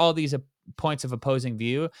where are all these points of opposing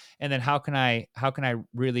view? And then how can I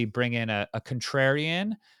really bring in a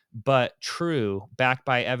contrarian but true, backed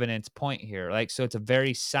by evidence point here. Like, so it's a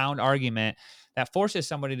very sound argument that forces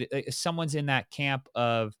somebody to, someone's in that camp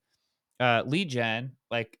of lead gen,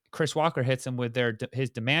 like Chris Walker hits them with his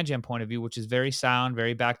demand gen point of view, which is very sound,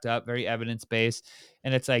 very backed up, very evidence based.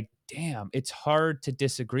 And it's like, damn, it's hard to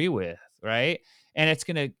disagree with, right? And it's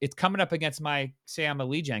coming up against say I'm a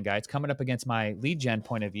lead gen guy, it's coming up against my lead gen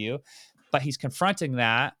point of view, but he's confronting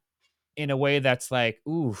that in a way that's like,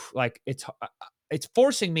 ooh, like it's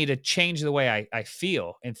forcing me to change the way I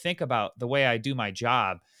feel and think about the way I do my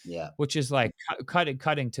job, Yeah. which is like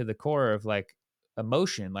cutting to the core of like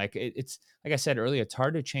emotion. Like it's like I said earlier, it's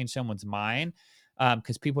hard to change someone's mind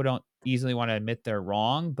because people don't easily want to admit they're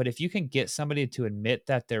wrong. But if you can get somebody to admit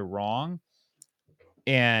that they're wrong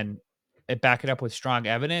and back it up with strong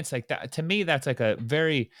evidence, like that to me, that's like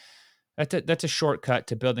that's a shortcut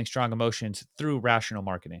to building strong emotions through rational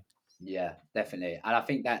marketing. Yeah, definitely. And I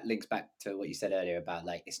think that links back to what you said earlier about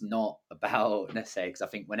like it's not about necessarily, because I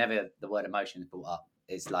think whenever the word emotion is brought up,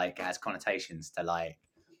 it's like it has connotations to like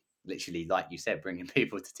literally, like you said, bringing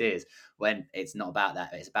people to tears. When it's not about that,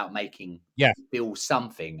 it's about making Yeah. you feel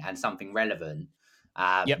something and something relevant.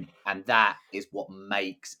 Yep. And that is what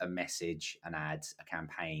makes a message, an ad, a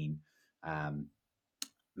campaign, um,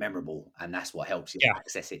 memorable, and that's what helps you Yeah.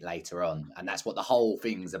 access it later on, and that's what the whole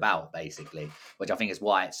thing's about basically, which I think is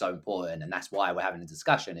why it's so important, and that's why we're having a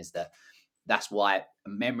discussion, is that that's why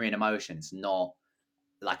memory and emotion is not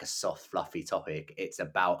like a soft fluffy topic. It's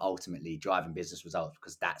about ultimately driving business results,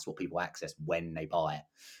 because that's what people access when they buy it,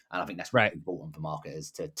 and I think that's Right. really important for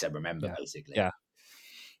marketers to remember Yeah. basically. Yeah.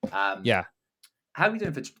 um Yeah. how are we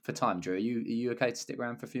doing for time, Drew? Are you okay to stick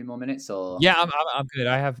around for a few more minutes, or? Yeah, I'm good.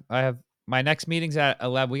 I have my next meeting's at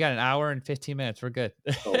 11. We got an hour and 15 minutes. We're good.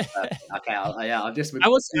 Cool, perfect. Okay, yeah, I'll just I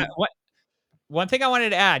was one thing I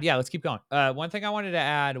wanted to add. Yeah, let's keep going. One thing I wanted to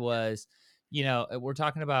add was, we're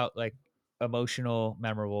talking about like emotional,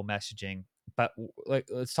 memorable messaging, but like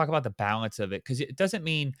let's talk about the balance of it because it doesn't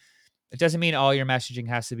mean all your messaging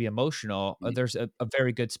has to be emotional. There's a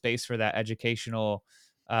very good space for that educational,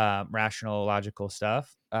 rational, logical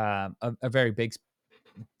stuff. A very big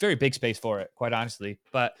space for it, quite honestly.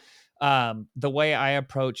 But the way I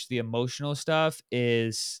approach the emotional stuff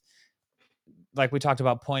is like we talked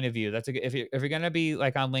about point of view. That's if you're gonna be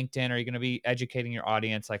like on LinkedIn or you're gonna be educating your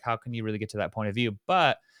audience, like how can you really get to that point of view?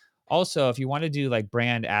 But also if you want to do like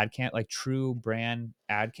like true brand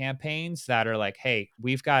ad campaigns that are like, hey,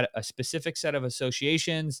 we've got a specific set of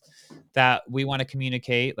associations that we want to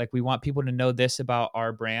communicate. Like we want people to know this about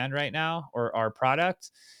our brand right now or our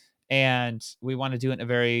product. And we want to do it in a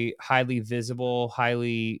very highly visible,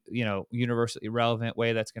 highly, universally relevant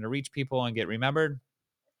way that's going to reach people and get remembered,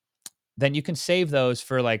 then you can save those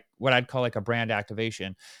for like what I'd call like a brand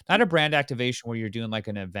activation. Not a brand activation where you're doing like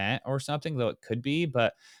an event or something, though it could be,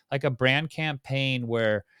 but like a brand campaign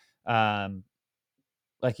where um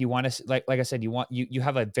Like you want to, like I said, you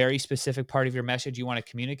have a very specific part of your message you want to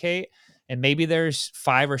communicate, and maybe there's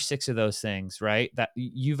 5 or 6 of those things, right? That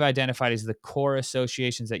you've identified as the core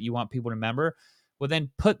associations that you want people to remember. Well,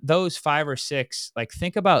 then put those 5 or 6, like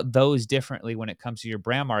think about those differently when it comes to your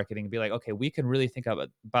brand marketing and be like, okay, we can really think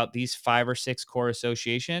about these 5 or 6 core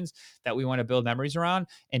associations that we want to build memories around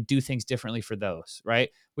and do things differently for those,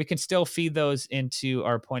 right? We can still feed those into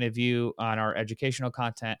our point of view on our educational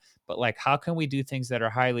content, but like how can we do things that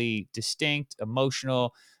are highly distinct,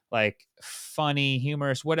 emotional, like funny,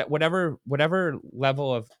 humorous, whatever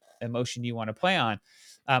level of emotion you want to play on,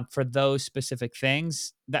 for those specific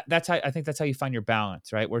things. That's how I think that's how you find your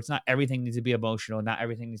balance, right? Where it's not everything needs to be emotional, not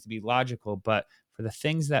everything needs to be logical, but for the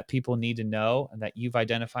things that people need to know and that you've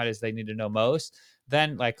identified as they need to know most,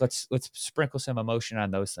 then like let's sprinkle some emotion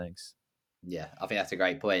on those things. Yeah, I think that's a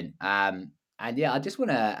great point. And yeah, I just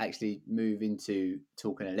want to actually move into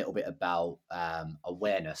talking a little bit about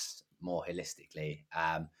awareness more holistically.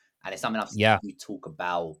 And it's something I've seen Yeah, you talk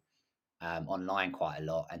about online quite a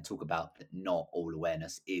lot, and talk about that not all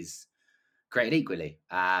awareness is created equally.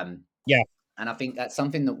 yeah, And I think that's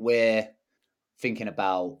something that we're thinking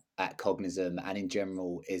about at Cognism and in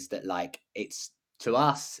general, is that like it's, to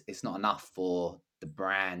us, it's not enough for the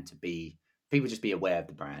brand to be, people just be aware of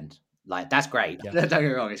the brand. Like that's great. yeah, Don't get me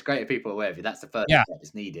wrong, it's great if people are aware of you. That's the first yeah, step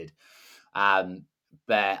that's needed. Um,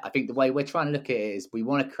 but I think the way we're trying to look at it is we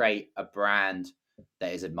want to create a brand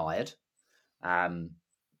that is admired. Um,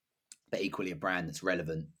 but equally a brand that's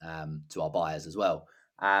relevant to our buyers as well.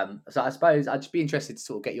 So I suppose I'd just be interested to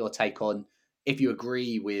sort of get your take on if you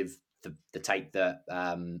agree with the take that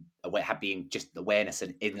being just awareness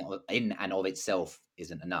in and of itself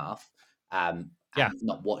isn't enough, and yeah, if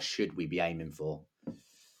not, what should we be aiming for?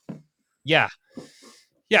 yeah.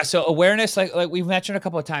 Yeah, so awareness, like we've mentioned a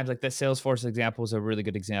couple of times, like the Salesforce example is a really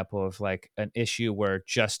good example of like an issue where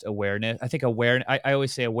just awareness. I think I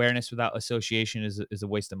always say awareness without association is a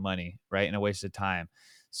waste of money, right, and a waste of time.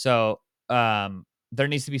 So there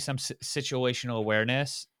needs to be some situational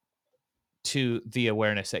awareness to the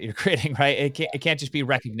awareness that you're creating, right? It can't just be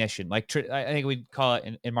recognition. Like I think we'd call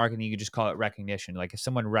it in marketing, you could just call it recognition. Like if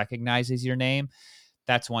someone recognizes your name,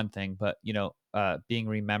 that's one thing, but being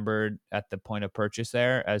remembered at the point of purchase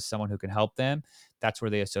there as someone who can help them, that's where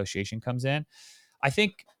the association comes in. I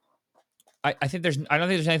think I don't think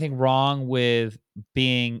there's anything wrong with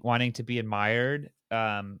wanting to be admired,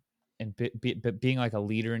 and being like a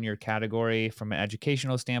leader in your category from an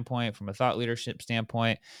educational standpoint, from a thought leadership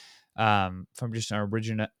standpoint, from just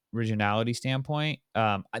an originality standpoint.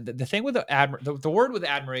 The thing with the word with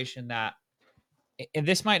admiration that, and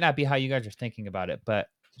this might not be how you guys are thinking about it, but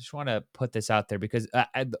I just want to put this out there because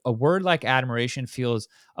a word like admiration feels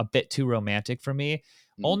a bit too romantic for me,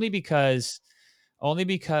 Mm, only because only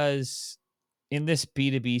because in this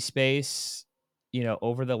B2B space,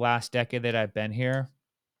 over the last decade that I've been here,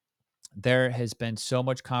 there has been so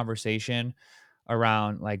much conversation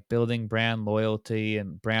around like building brand loyalty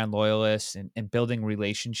and brand loyalists and building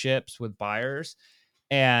relationships with buyers.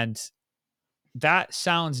 And that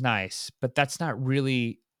sounds nice, but that's not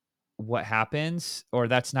really what happens, or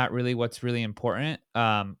that's not really what's really important.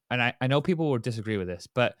 And I know people will disagree with this,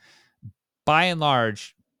 but by and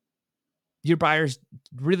large, your buyers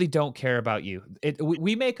really don't care about you.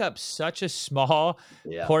 We make up such a small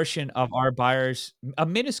yeah, portion of our buyers, a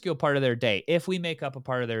minuscule part of their day, if we make up a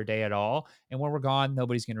part of their day at all. And when we're gone,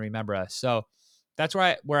 nobody's going to remember us. So that's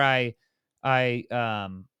where I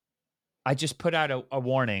I just put out a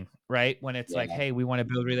warning, right? When it's like, yeah, hey, we want to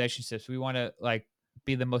build relationships, we want to like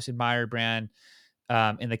be the most admired brand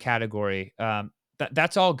in the category.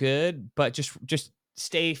 That's all good, but just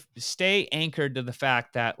stay anchored to the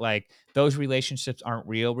fact that like those relationships aren't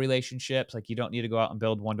real relationships. Like you don't need to go out and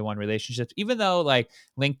build one-to-one relationships, even though like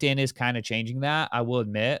LinkedIn is kind of changing that. I will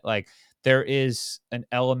admit, like there is an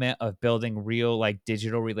element of building real like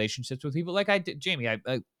digital relationships with people. Like I did, Jamie. I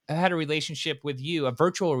had a relationship with you, a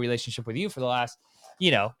virtual relationship with you for the last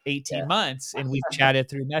 18 yeah, months, and we've chatted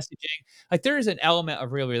through messaging. Like there is an element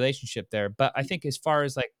of real relationship there, but I think as far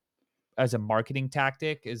as like as a marketing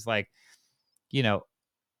tactic is like, you know,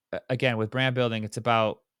 again with brand building, it's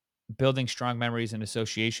about building strong memories and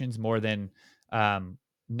associations more than um,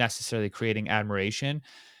 necessarily creating admiration.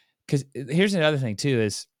 Because here's another thing too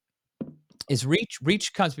is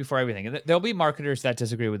reach comes before everything, and there'll be marketers that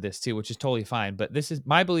disagree with this too, which is totally fine. But this is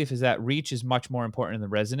my belief is that reach is much more important than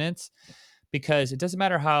resonance, because it doesn't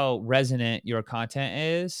matter how resonant your content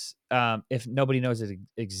is if nobody knows it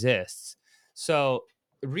exists. So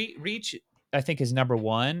reach, I think, is number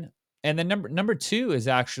one, and then number two is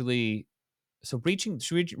actually so reaching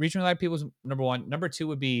a lot of people is number one. Number two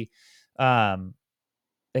would be um,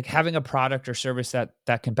 like having a product or service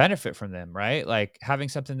that can benefit from them, right? Like having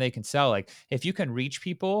something they can sell. Like if you can reach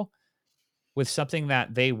people with something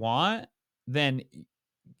that they want, then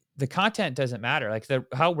the content doesn't matter. Like the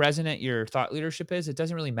how resonant your thought leadership is, it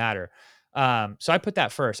doesn't really matter. So I put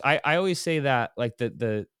that first. I always say that like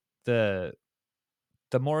the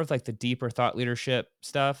the more of like the deeper thought leadership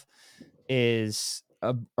stuff is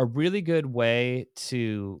a really good way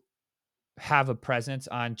to have a presence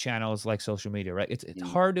on channels like social media, right? It's Mm,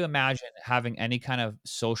 hard to imagine having any kind of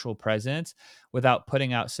social presence without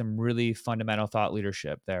putting out some really fundamental thought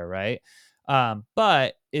leadership there, right?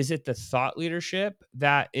 But is it the thought leadership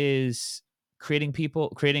that is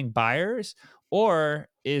creating buyers, or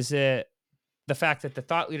is it the fact that the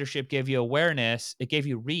thought leadership gave you awareness, it gave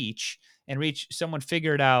you reach, and reach someone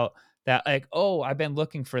figured out that like, oh, I've been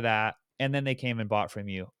looking for that, and then they came and bought from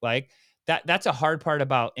you. Like that's a hard part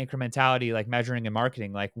about incrementality, like measuring and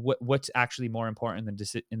marketing. Like what's actually more important than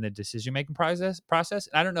in the decision making process. And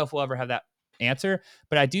I don't know if we'll ever have that answer,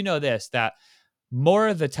 but I do know this that more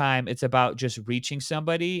of the time it's about just reaching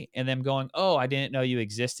somebody and them going, "Oh, I didn't know you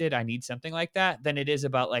existed. I need something like that," than it is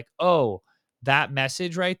about like, "Oh, that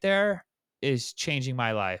message right there is changing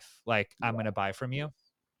my life. Like, I'm yeah. gonna buy from you."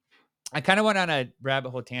 I kinda went on a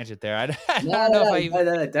rabbit hole tangent there. I I No, don't know if I even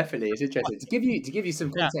no, definitely. It's interesting to give you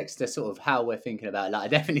some Yeah, context to sort of how we're thinking about it. Like, I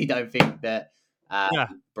definitely don't think that yeah,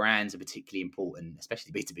 brands are particularly important,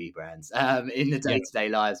 especially B2B brands, in the yeah, day to day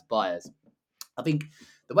lives of buyers. I think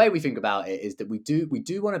the way we think about it is that we do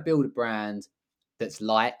want to build a brand that's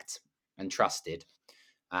liked and trusted,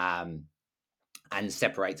 um, and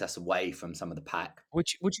separates us away from some of the pack.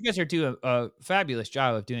 which you guys are doing a fabulous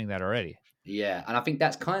job of doing that already. Yeah, and I think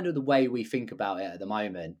that's kind of the way we think about it at the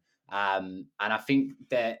moment. And I think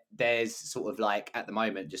that there's sort of like at the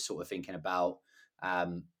moment, just sort of thinking about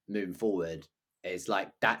moving forward is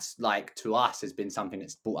like that's like to us has been something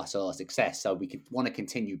that's brought us a lot of success. So we could want to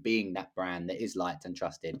continue being that brand that is liked and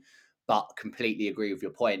trusted. But completely agree with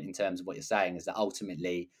your point in terms of what you're saying is that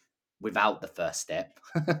ultimately, without the first step,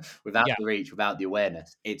 without Yeah, the reach, without the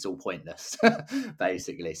awareness, it's all pointless,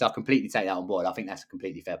 basically. So I completely take that on board. I think that's a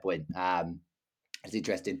completely fair point. It's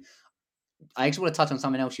interesting. I actually want to touch on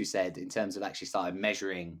something else you said in terms of actually starting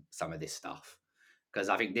measuring some of this stuff because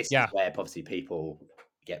I think this is yeah, where obviously people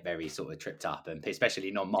get very sort of tripped up, and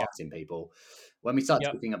especially yeah, non-marketing people. When we start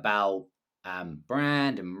yep. talking about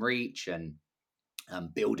brand and reach and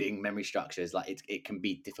building memory structures, like it can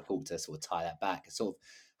be difficult to sort of tie that back. Sort of,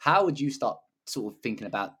 how would you start sort of thinking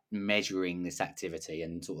about measuring this activity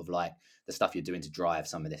and sort of like the stuff you're doing to drive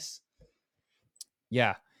some of this?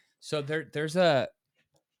 Yeah. So there's this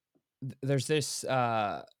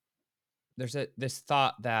this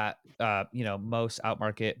thought that most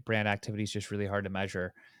outmarket brand activity is just really hard to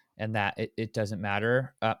measure and that it doesn't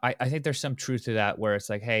matter. I think there's some truth to that where it's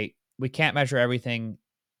like, hey, we can't measure everything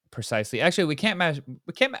precisely. Actually, we can't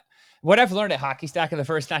what I've learned at Hockey Stack in the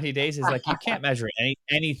first 90 days is like you can't measure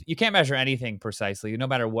any you can't measure anything precisely no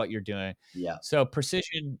matter what you're doing. Yeah, So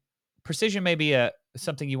precision may be a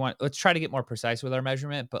something you want. Let's try to get more precise with our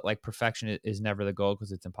measurement, but like perfection is never the goal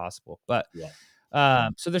because it's impossible. But yeah,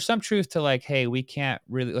 so there's some truth to like, hey, we can't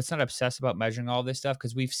really let's not obsess about measuring all this stuff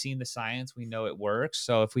because we've seen the science, we know it works.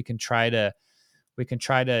 So if we can try to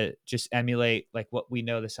just emulate like what we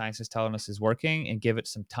know the science is telling us is working and give it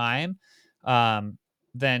some time, um,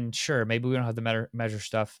 then sure, maybe we don't have to measure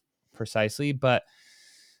stuff precisely, but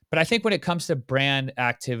I think when it comes to brand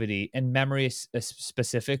activity and memory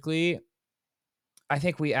specifically, I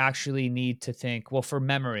think we actually need to think, well, for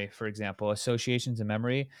memory, for example, associations and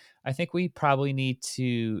memory, I think we probably need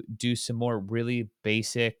to do some more really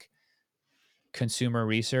basic consumer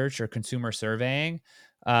research or consumer surveying,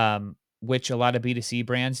 which a lot of B2C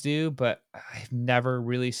brands do, but I've never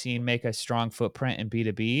really seen make a strong footprint in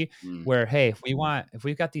B2B mm, where, hey, if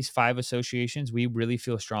we've got these 5 associations we really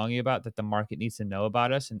feel strongly about that the market needs to know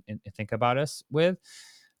about us and think about us with,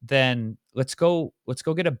 then let's go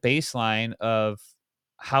get a baseline of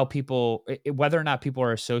how people whether or not people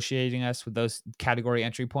are associating us with those category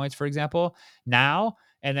entry points, for example, now,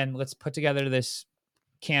 and then let's put together this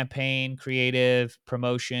campaign, creative,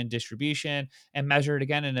 promotion, distribution, and measure it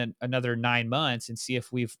again in another 9 months and see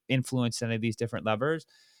if we've influenced any of these different levers.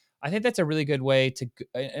 I think that's a really good way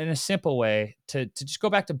in a simple way, to just go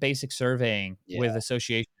back to basic surveying yeah, with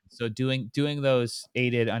associations. So doing those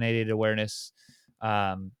aided, unaided awareness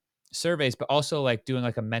um, surveys, but also like doing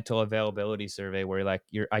like a mental availability survey where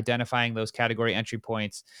you're identifying those category entry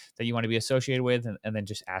points that you want to be associated with, and then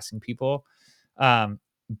just asking people.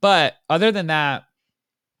 But other than that,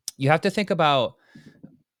 you have to think about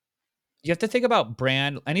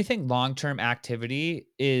brand anything long-term activity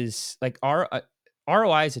is like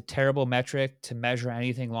ROI is a terrible metric to measure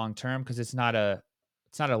anything long term because it's not a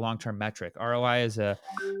long term metric. ROI is a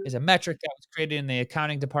metric that was created in the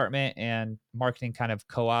accounting department and marketing kind of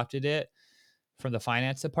co-opted it from the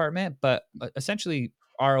finance department. But essentially,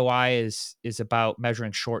 ROI is about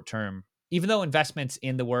measuring short term. Even though investments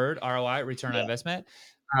in the word ROI, return on Yeah. investment,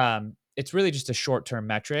 it's really just a short term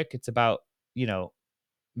metric. It's about you know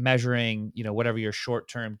measuring, whatever your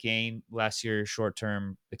short-term gain less your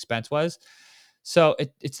short-term expense was. So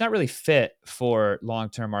it's not really fit for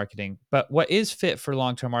long-term marketing. But what is fit for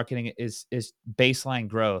long-term marketing is baseline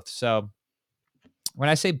growth. So when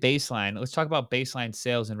I say baseline, let's talk about baseline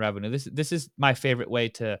sales and revenue. This is my favorite way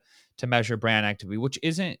to measure brand activity, which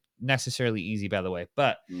isn't necessarily easy, by the way.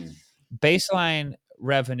 But Mm. baseline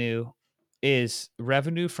revenue is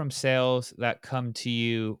revenue from sales that come to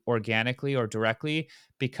you organically or directly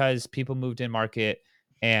because people moved in market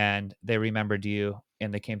and they remembered you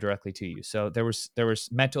and they came directly to you. So there was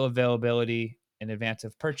mental availability in advance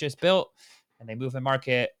of purchase built and they move in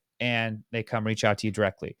market and they come reach out to you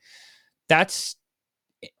directly. That's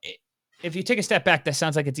if you take a step back, that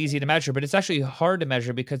sounds like it's easy to measure, but it's actually hard to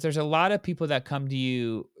measure because there's a lot of people that come to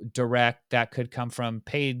you direct that could come from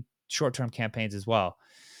paid short-term campaigns as well.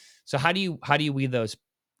 So how do you weed those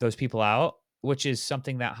people out? Which is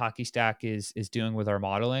something that HockeyStack is doing with our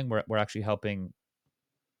modeling. We're actually helping.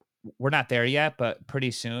 We're not there yet, but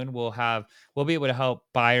pretty soon we'll be able to help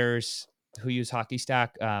buyers who use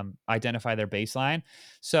HockeyStack identify their baseline.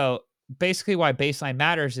 So basically, why baseline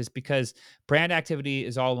matters is because brand activity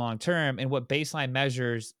is all long term, and what baseline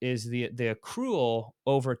measures is the accrual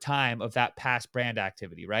over time of that past brand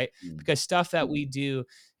activity, right? Mm. Because stuff that we do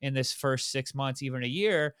in this first 6 months, even a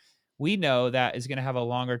year, we know that is going to have a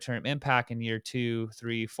longer term impact in year 2,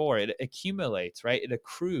 3, 4. It accumulates, right? It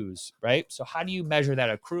accrues, right? So how do you measure that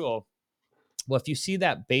accrual? Well, if you see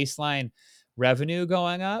that baseline revenue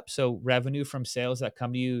going up, so revenue from sales that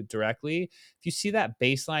come to you directly, if you see that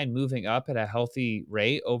baseline moving up at a healthy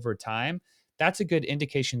rate over time, that's a good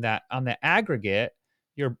indication that on the aggregate,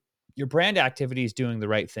 your your brand activity is doing the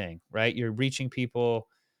right thing, right?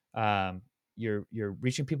 Um, you're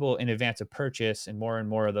reaching people in advance of purchase, and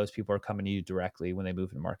more of those people are coming to you directly when they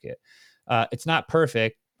move in the market. It's not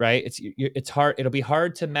perfect, right? It's hard. It'll be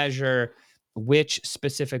hard to measure which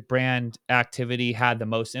specific brand activity had the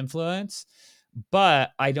most influence,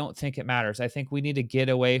 but I don't think it matters. I think we need to get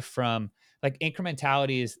away from like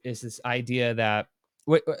incrementality is this idea that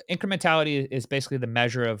incrementality is basically the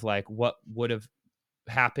measure of like what would have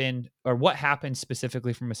happened or what happened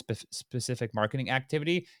specifically from a specific marketing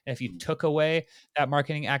activity. And if you Mm. took away that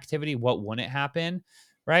marketing activity, what wouldn't happen?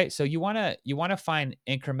 Right. So you want to find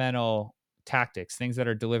incremental tactics, things that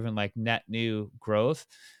are delivering like net new growth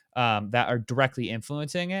that are directly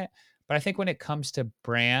influencing it. But I think when it comes to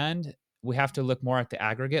brand, we have to look more at the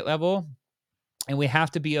aggregate level and we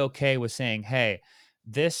have to be okay with saying, hey,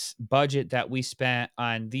 this budget that we spent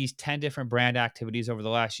on these 10 different brand activities over the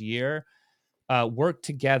last year work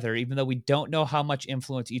together, even though we don't know how much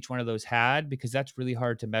influence each one of those had, because that's really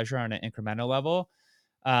hard to measure on an incremental level.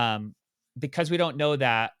 Um, because we don't know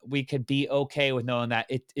that, we could be okay with knowing that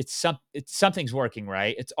it's something's working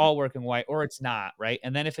right. It's all working right, or it's not right.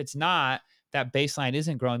 And then if it's not, that baseline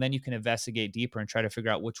isn't growing, then you can investigate deeper and try to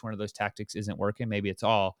figure out which one of those tactics isn't working. Maybe it's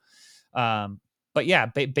all. Um, but yeah,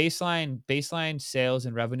 baseline sales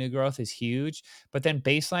and revenue growth is huge. But then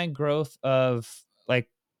baseline growth of like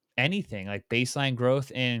anything, like baseline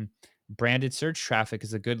growth in branded search traffic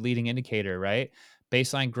is a good leading indicator, right?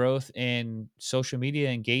 Baseline growth in social media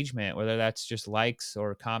engagement, whether that's just likes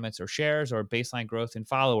or comments or shares, or baseline growth in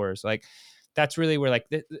followers, like that's really where like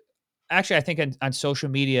actually I think on social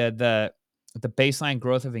media the baseline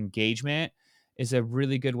growth of engagement is a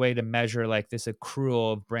really good way to measure like this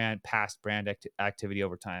accrual of past brand activity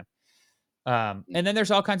over time. And then there's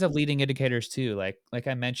all kinds of leading indicators too. Like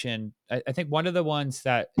I mentioned, I think one of the ones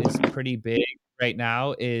that is pretty big right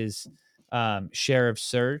now is share of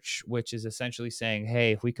search, which is essentially saying,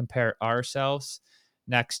 hey, if we compare ourselves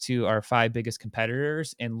next to our five biggest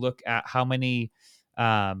competitors and look at how many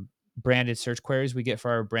branded search queries we get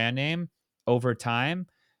for our brand name over time,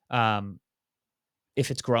 um, if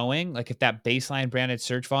it's growing, like if that baseline branded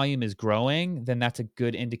search volume is growing, then that's a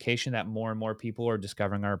good indication that more and more people are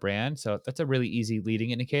discovering our brand. So that's a really easy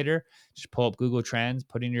leading indicator. Just pull up Google Trends,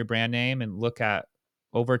 put in your brand name, and look at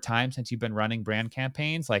over time since you've been running brand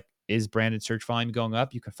campaigns, like is branded search volume going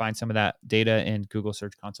up? You can find some of that data in Google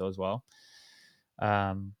Search Console as well.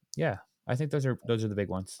 Yeah, I think those are the big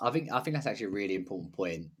ones. I think that's actually a really important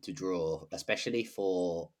point to draw, especially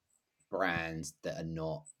for brands that are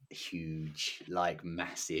not huge, like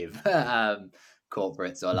massive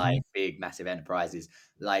corporates or like Mhm. big, massive enterprises.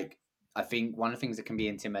 Like, I think one of the things that can be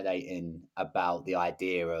intimidating about the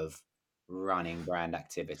idea of running brand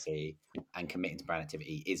activity and committing to brand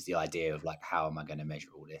activity is the idea of like, how am I going to measure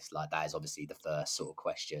all this? Like, that is obviously the first sort of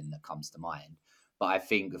question that comes to mind. But I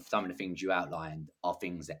think some of the things you outlined are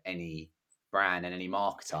things that any brand and any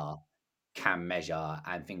marketer can measure,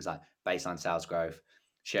 and things like baseline sales growth,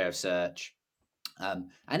 share of search,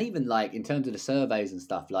 and even like in terms of the surveys and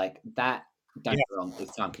stuff like that. Don't Yeah. get me wrong,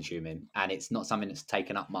 it's time consuming and it's not something that's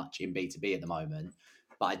taken up much in B2B at the moment.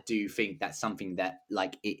 But I do think that's something that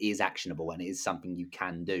like it is actionable and it is something you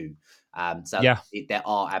can do. Yeah. There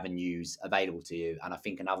are avenues available to you. And I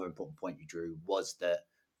think another important point you drew was that,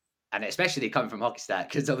 and especially coming from HockeyStack,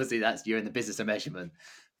 because obviously that's you're in the business of measurement,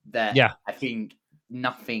 that Yeah. I think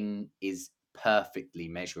nothing is perfectly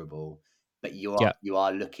measurable, but Yeah. you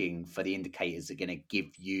are looking for the indicators that are going to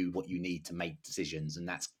give you what you need to make decisions, and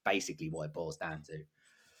that's basically what it boils down to.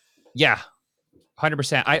 Yeah.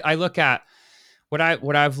 100%. I look at what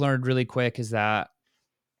I've learned really quick is that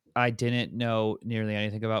I didn't know nearly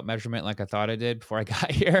anything about measurement like I thought I did before I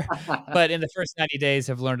got here. But in the first 90 days,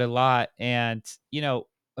 I've learned a lot. And,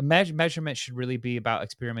 a measurement should really be about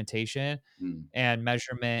experimentation. Mm, And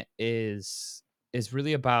measurement is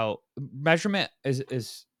really about measurement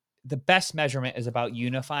is the best measurement is about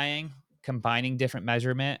unifying, combining different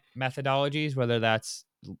measurement methodologies, whether that's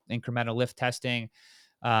incremental lift testing,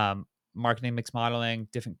 um, marketing mix modeling,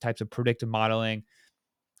 different types of predictive modeling,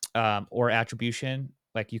 or attribution.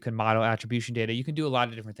 Like you can model attribution data. You can do a lot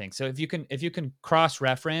of different things. So if you can cross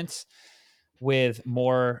reference with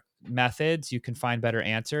more methods, you can find better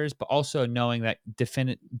answers. But also knowing that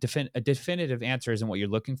a definitive answer isn't what you're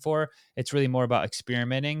looking for. It's really more about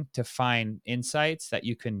experimenting to find insights that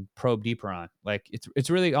you can probe deeper on. Like it's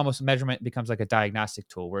really almost measurement becomes like a diagnostic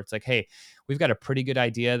tool where it's like, hey, we've got a pretty good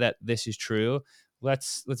idea that this is true.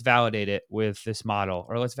 Let's validate it with this model,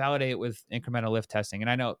 or let's validate it with incremental lift testing.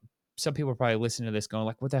 And I know some people are probably listening to this going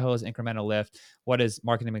like, what the hell is incremental lift? What is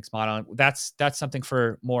marketing mix modeling? That's something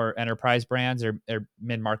for more enterprise brands or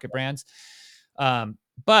mid-market brands.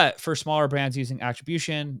 But for smaller brands using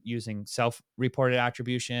attribution, using self-reported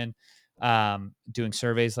attribution, doing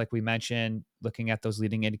surveys like we mentioned, looking at those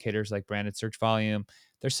leading indicators like branded search volume,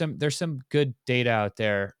 there's some good data out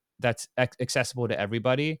there that's accessible to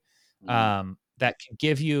everybody, mm, that can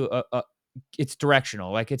give you it's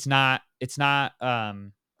directional. Like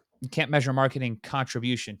you can't measure marketing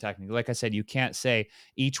contribution technically. Like I said, you can't say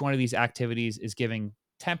each one of these activities is giving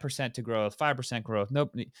 10% to growth, 5% growth.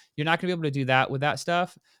 Nope. You're not going to be able to do that with that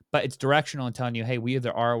stuff, but it's directional and telling you, hey, we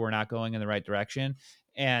either are or we're not going in the right direction.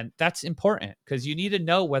 And that's important because you need to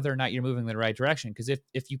know whether or not you're moving in the right direction. Because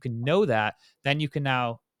if you can know that, then you can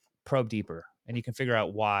now probe deeper and you can figure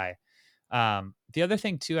out why. The other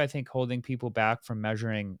thing too, I think holding people back from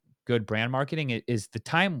measuring good brand marketing is the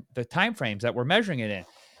time frames that we're measuring it in.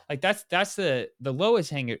 Like that's the lowest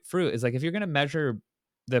hanging fruit is like if you're going to measure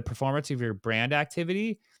the performance of your brand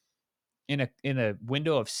activity in a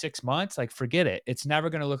window of 6 months, like forget it. It's never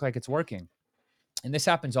going to look like it's working. And this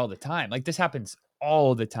happens all the time. Like this happens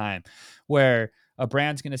all the time where a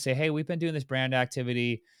brand's going to say, hey, we've been doing this brand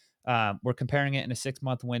activity. We're comparing it in a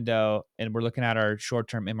 6-month window and we're looking at our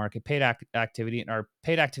short-term in-market paid activity, and our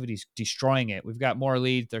paid activity is destroying it. We've got more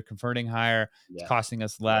leads. They're converting higher. It's yeah, costing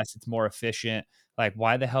us less. It's more efficient. Like,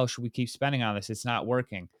 why the hell should we keep spending on this? It's not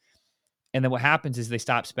working. And then what happens is they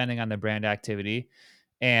stop spending on the brand activity,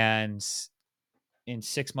 and in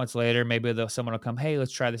 6 months later, maybe someone will come, hey,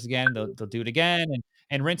 let's try this again. They'll do it again,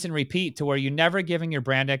 and rinse and repeat to where you're never giving your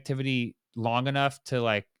brand activity long enough to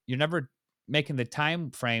like, you're never making the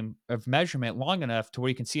time frame of measurement long enough to where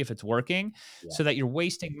you can see if it's working, yeah, so that you're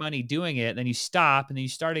wasting money doing it. Then you stop and then you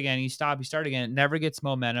start again, and you stop, you start again. It never gets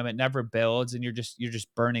momentum. It never builds. And you're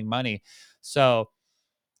just burning money. So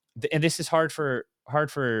and this is hard for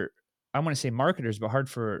I want to say marketers, but hard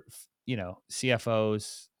for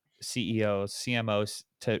CFOs, CEOs, CMOs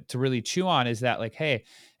to really chew on, is that like, hey,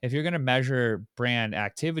 if you're going to measure brand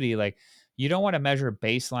activity, like you don't want to measure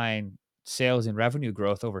baseline sales and revenue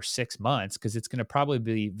growth over 6 months because it's going to probably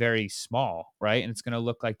be very small, right? And it's going to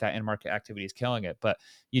look like that end market activity is killing it. But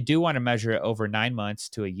you do want to measure it over 9 months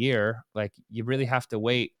to a year. Like you really have to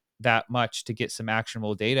wait that much to get some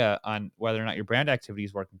actionable data on whether or not your brand activity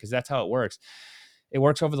is working, because that's how it works. It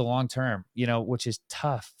works over the long term, which is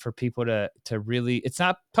tough for people to really, it's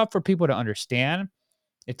not tough for people to understand.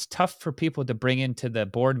 It's tough for people to bring into the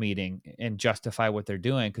board meeting and justify what they're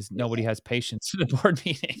doing because nobody has patience for the board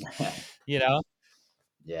meeting, yeah. you know?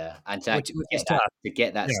 Yeah, and to which actually is tough.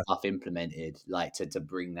 get that Yeah. stuff implemented, like to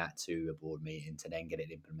bring that to a board meeting, to then get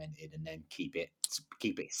it implemented and then keep it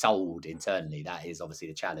sold internally. That is obviously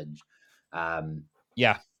the challenge. Um,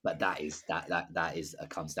 Yeah. but that is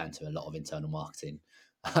comes down to a lot of internal marketing,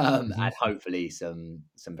 Mhm. and hopefully some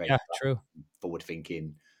very Yeah, true. forward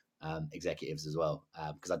thinking executives as well,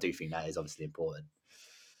 because I do think that is obviously important.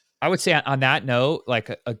 I would say on that note, like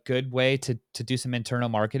a good way to do some internal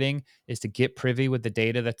marketing is to get privy with the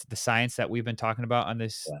data, that's the science that we've been talking about on Yeah,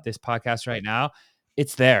 this podcast right now.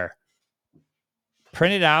 It's there.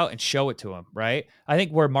 Print it out and show it to them, right? I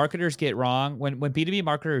think where marketers get wrong, when B2B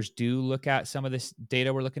marketers do look at some of this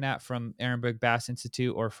data we're looking at from Ehrenberg Bass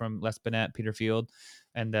Institute or from Les Binet, Peter Field,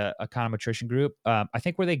 and the Econometrician Group, I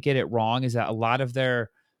think where they get it wrong is that a lot of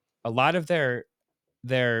their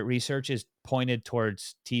research is pointed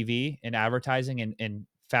towards TV and advertising and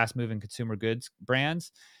fast moving consumer goods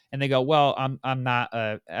brands. And they go, well, I'm not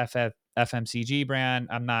a FMCG brand.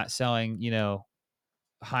 I'm not selling,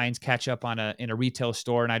 Heinz ketchup in a retail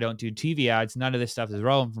store, and I don't do TV ads. None of this stuff is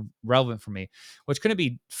relevant for me, which couldn't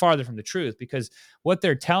be farther from the truth, because what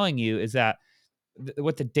they're telling you is that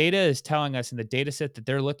what the data is telling us, in the data set that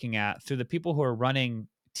they're looking at through the people who are running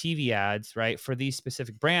TV ads, right, for these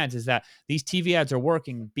specific brands, is that these TV ads are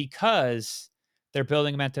working because they're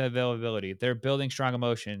building mental availability, they're building strong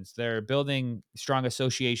emotions, they're building strong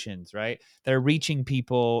associations, right? They're reaching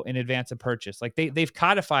people in advance of purchase. Like they've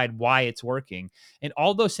codified why it's working, and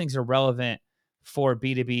all those things are relevant for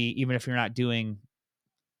B2B, even if you're not doing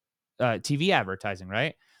TV advertising,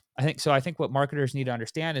 right? I think what marketers need to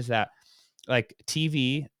understand is that, like,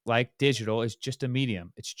 TV, like digital, is just a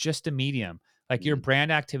medium. It's just a medium. Like your mm,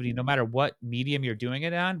 brand activity, no matter what medium you're doing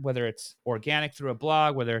it on, whether it's organic through a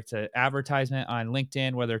blog, whether it's an advertisement on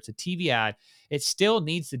LinkedIn, whether it's a TV ad, it still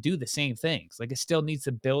needs to do the same things. Like it still needs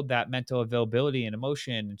to build that mental availability and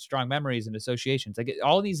emotion and strong memories and associations. Like it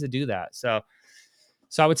all needs to do that. So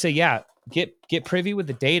I would say, yeah, get privy with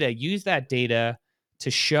the data, use that data to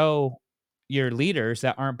show your leaders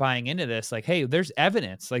that aren't buying into this, like, hey, there's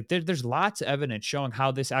evidence. Like there's lots of evidence showing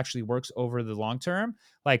how this actually works over the long term.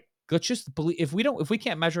 Like, let's just believe, if we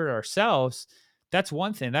can't measure it ourselves, that's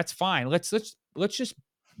one thing. That's fine. Let's just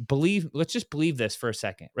believe this for a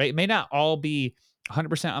second, right? It may not all be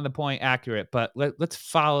 100% on the point accurate, but let's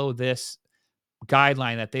follow this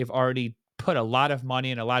guideline that they've already put a lot of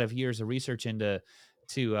money and a lot of years of research into,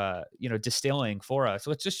 distilling for us. So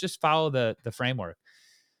let's just follow the framework.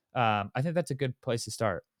 I think that's a good place to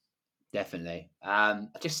start. definitely. I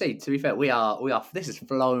just see, to be fair, we are. This has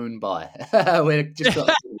flown by. We're just got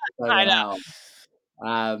over I an know.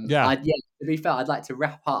 hour. Yeah. Yeah, to be fair, I'd like to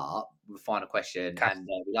wrap up with a final question, Okay. and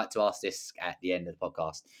we like to ask this at the end of the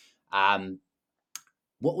podcast. Um,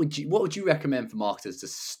 what would you recommend for marketers to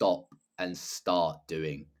stop and start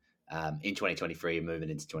doing in 2023 and moving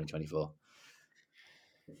into 2024?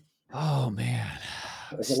 Oh man.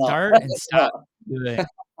 There's a lot. Start and There's a stop lot. doing.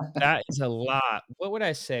 That is a lot. What would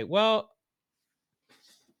I say? Well,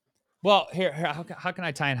 here how can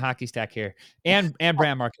I tie in hockey stack here and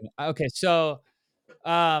brand marketing? Okay, so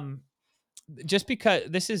um just because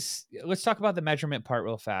let's talk about the measurement part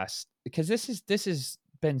real fast, because this has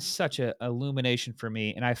been such a illumination for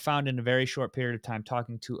me, and I found in a very short period of time,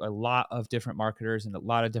 talking to a lot of different marketers and a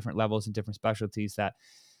lot of different levels and different specialties,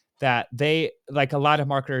 that they, like, a lot of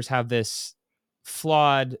marketers have this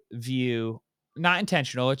flawed view, not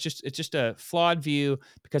intentional, it's just a flawed view,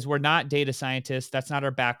 because we're not data scientists, that's not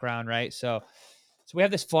our background, right? So we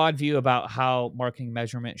have this flawed view about how marketing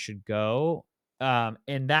measurement should go.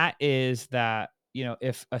 And that is that,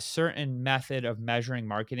 if a certain method of measuring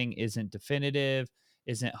marketing isn't definitive,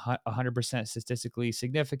 isn't 100% statistically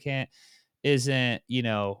significant, isn't,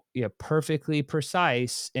 perfectly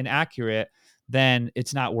precise and accurate, then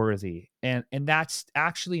it's not worthy. And that's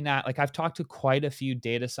actually not, like, I've talked to quite a few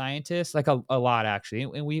data scientists, like a lot actually.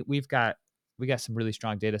 And we got some really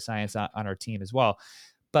strong data science on our team as well.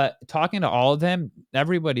 But talking to all of them,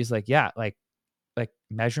 everybody's like, yeah, like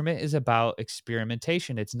measurement is about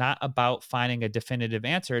experimentation. It's not about finding a definitive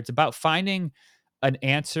answer. It's about finding an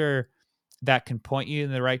answer that can point you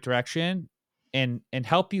in the right direction and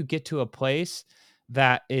help you get to a place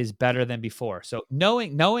that is better than before. So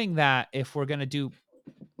knowing that if we're going to do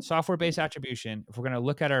software-based attribution, if we're going to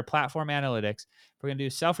look at our platform analytics, if we're going to do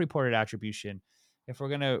self-reported attribution, if we're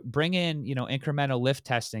going to bring in, incremental lift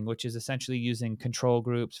testing, which is essentially using control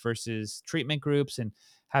groups versus treatment groups, and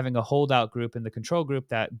having a holdout group in the control group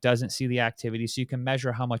that doesn't see the activity, so you can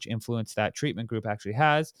measure how much influence that treatment group actually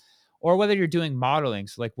has, or whether you're doing modeling.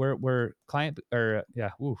 So like we're client or yeah,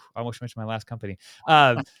 ooh, I almost mentioned my last company.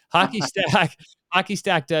 Hockey Stack, Hockey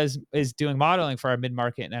Stack is doing modeling for our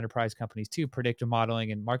mid-market and enterprise companies too, predictive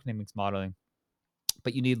modeling and marketing mix modeling,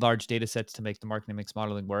 but you need large data sets to make the marketing mix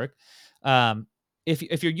modeling work. Um,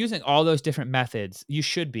 if you're using all those different methods, you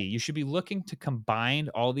should be looking to combine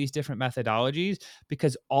all these different methodologies,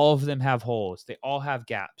 because all of them have holes. They all have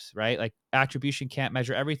gaps, right? Like attribution can't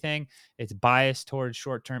measure everything. It's biased towards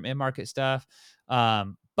short-term in-market stuff.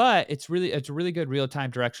 But it's a really good real-time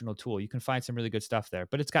directional tool. You can find some really good stuff there,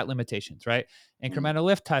 but it's got limitations, right? Mm, Incremental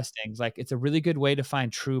lift testings, like it's a really good way to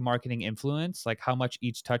find true marketing influence, like how much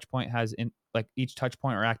each touch point has in like each touch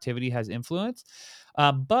point or activity has influence.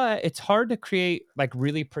 But it's hard to create like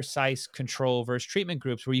really precise control versus treatment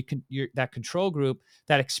groups where that control group,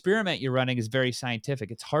 that experiment you're running is very scientific.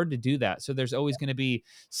 It's hard to do that. So there's always going to be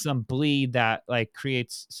some bleed that like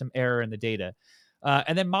creates some error in the data.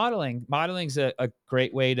 And then modeling's a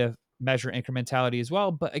great way to measure incrementality as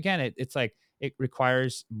well. But again, it's like it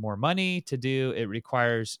requires more money to do. It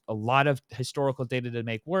requires a lot of historical data to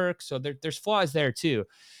make work. So there's flaws there too.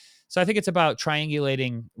 So I think it's about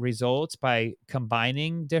triangulating results by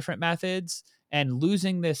combining different methods and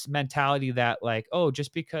losing this mentality that like, oh,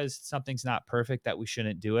 just because something's not perfect that we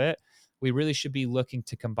shouldn't do it. We really should be looking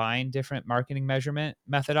to combine different marketing measurement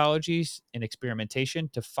methodologies and experimentation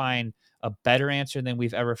to find a better answer than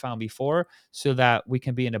we've ever found before, so that we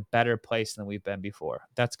can be in a better place than we've been before.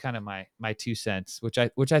 That's kind of my 2 cents, which I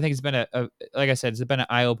think has been a like I said, it's been an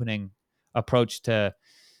eye-opening approach to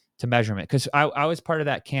measurement, because I was part of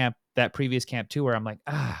that camp, that previous camp too, where I'm like,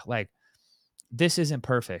 like this isn't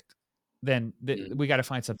perfect. Then mm. we got to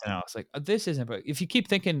find something else. Like this isn't. But if you keep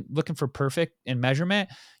thinking, looking for perfect in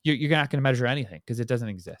measurement, you're not going to measure anything because it doesn't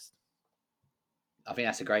exist. I think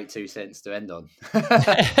that's a great 2 cents to end on. Yeah,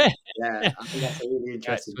 I think that's a really Right,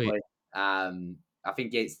 interesting sweet. point. I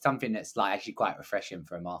think it's something that's like actually quite refreshing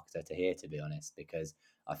for a marketer to hear, to be honest, because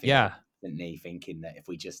I think we're Yeah, constantly thinking that if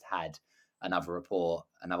we just had another report,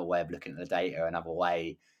 another way of looking at the data, another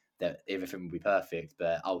way, that everything would be perfect.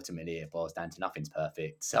 But ultimately, it boils down to nothing's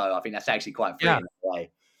perfect. So I think that's actually quite yeah. freeing in a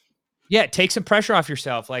way. Yeah, take some pressure off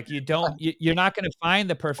yourself. Like you're not gonna find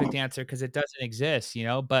the perfect answer because it doesn't exist, you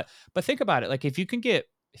know? But think about it. Like if you can get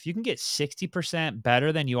 60%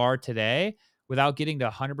 better than you are today without getting to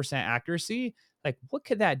 100% accuracy, like what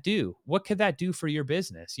could that do? What could that do for your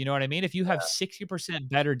business? You know what I mean? If you have 60%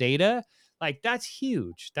 better data, like that's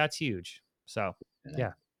huge. That's huge. So, Yeah.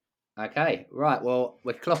 yeah. Okay, right. Well,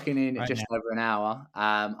 we're clocking in at Right just now. over an hour.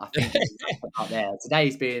 I think we can wrap it up there.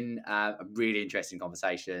 Today's been a really interesting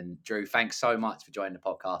conversation. Drew, thanks so much for joining the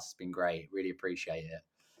podcast. It's been great. Really appreciate it.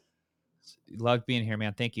 Love being here,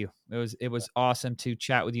 man. Thank you. It was awesome to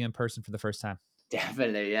chat with you in person for the first time.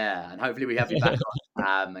 Definitely, yeah. And hopefully we have you back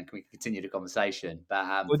on and can we continue the conversation.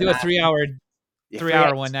 But We'll for do a now, 3 hour you're 3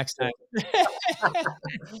 hour one next time.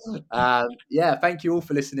 yeah, thank you all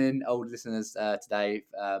for listening, old listeners today.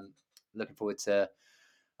 Looking forward to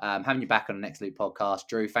having you back on the next Loop podcast.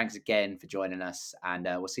 Drew, thanks again for joining us, and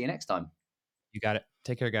we'll see you next time. You got it.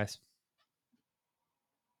 Take care, guys.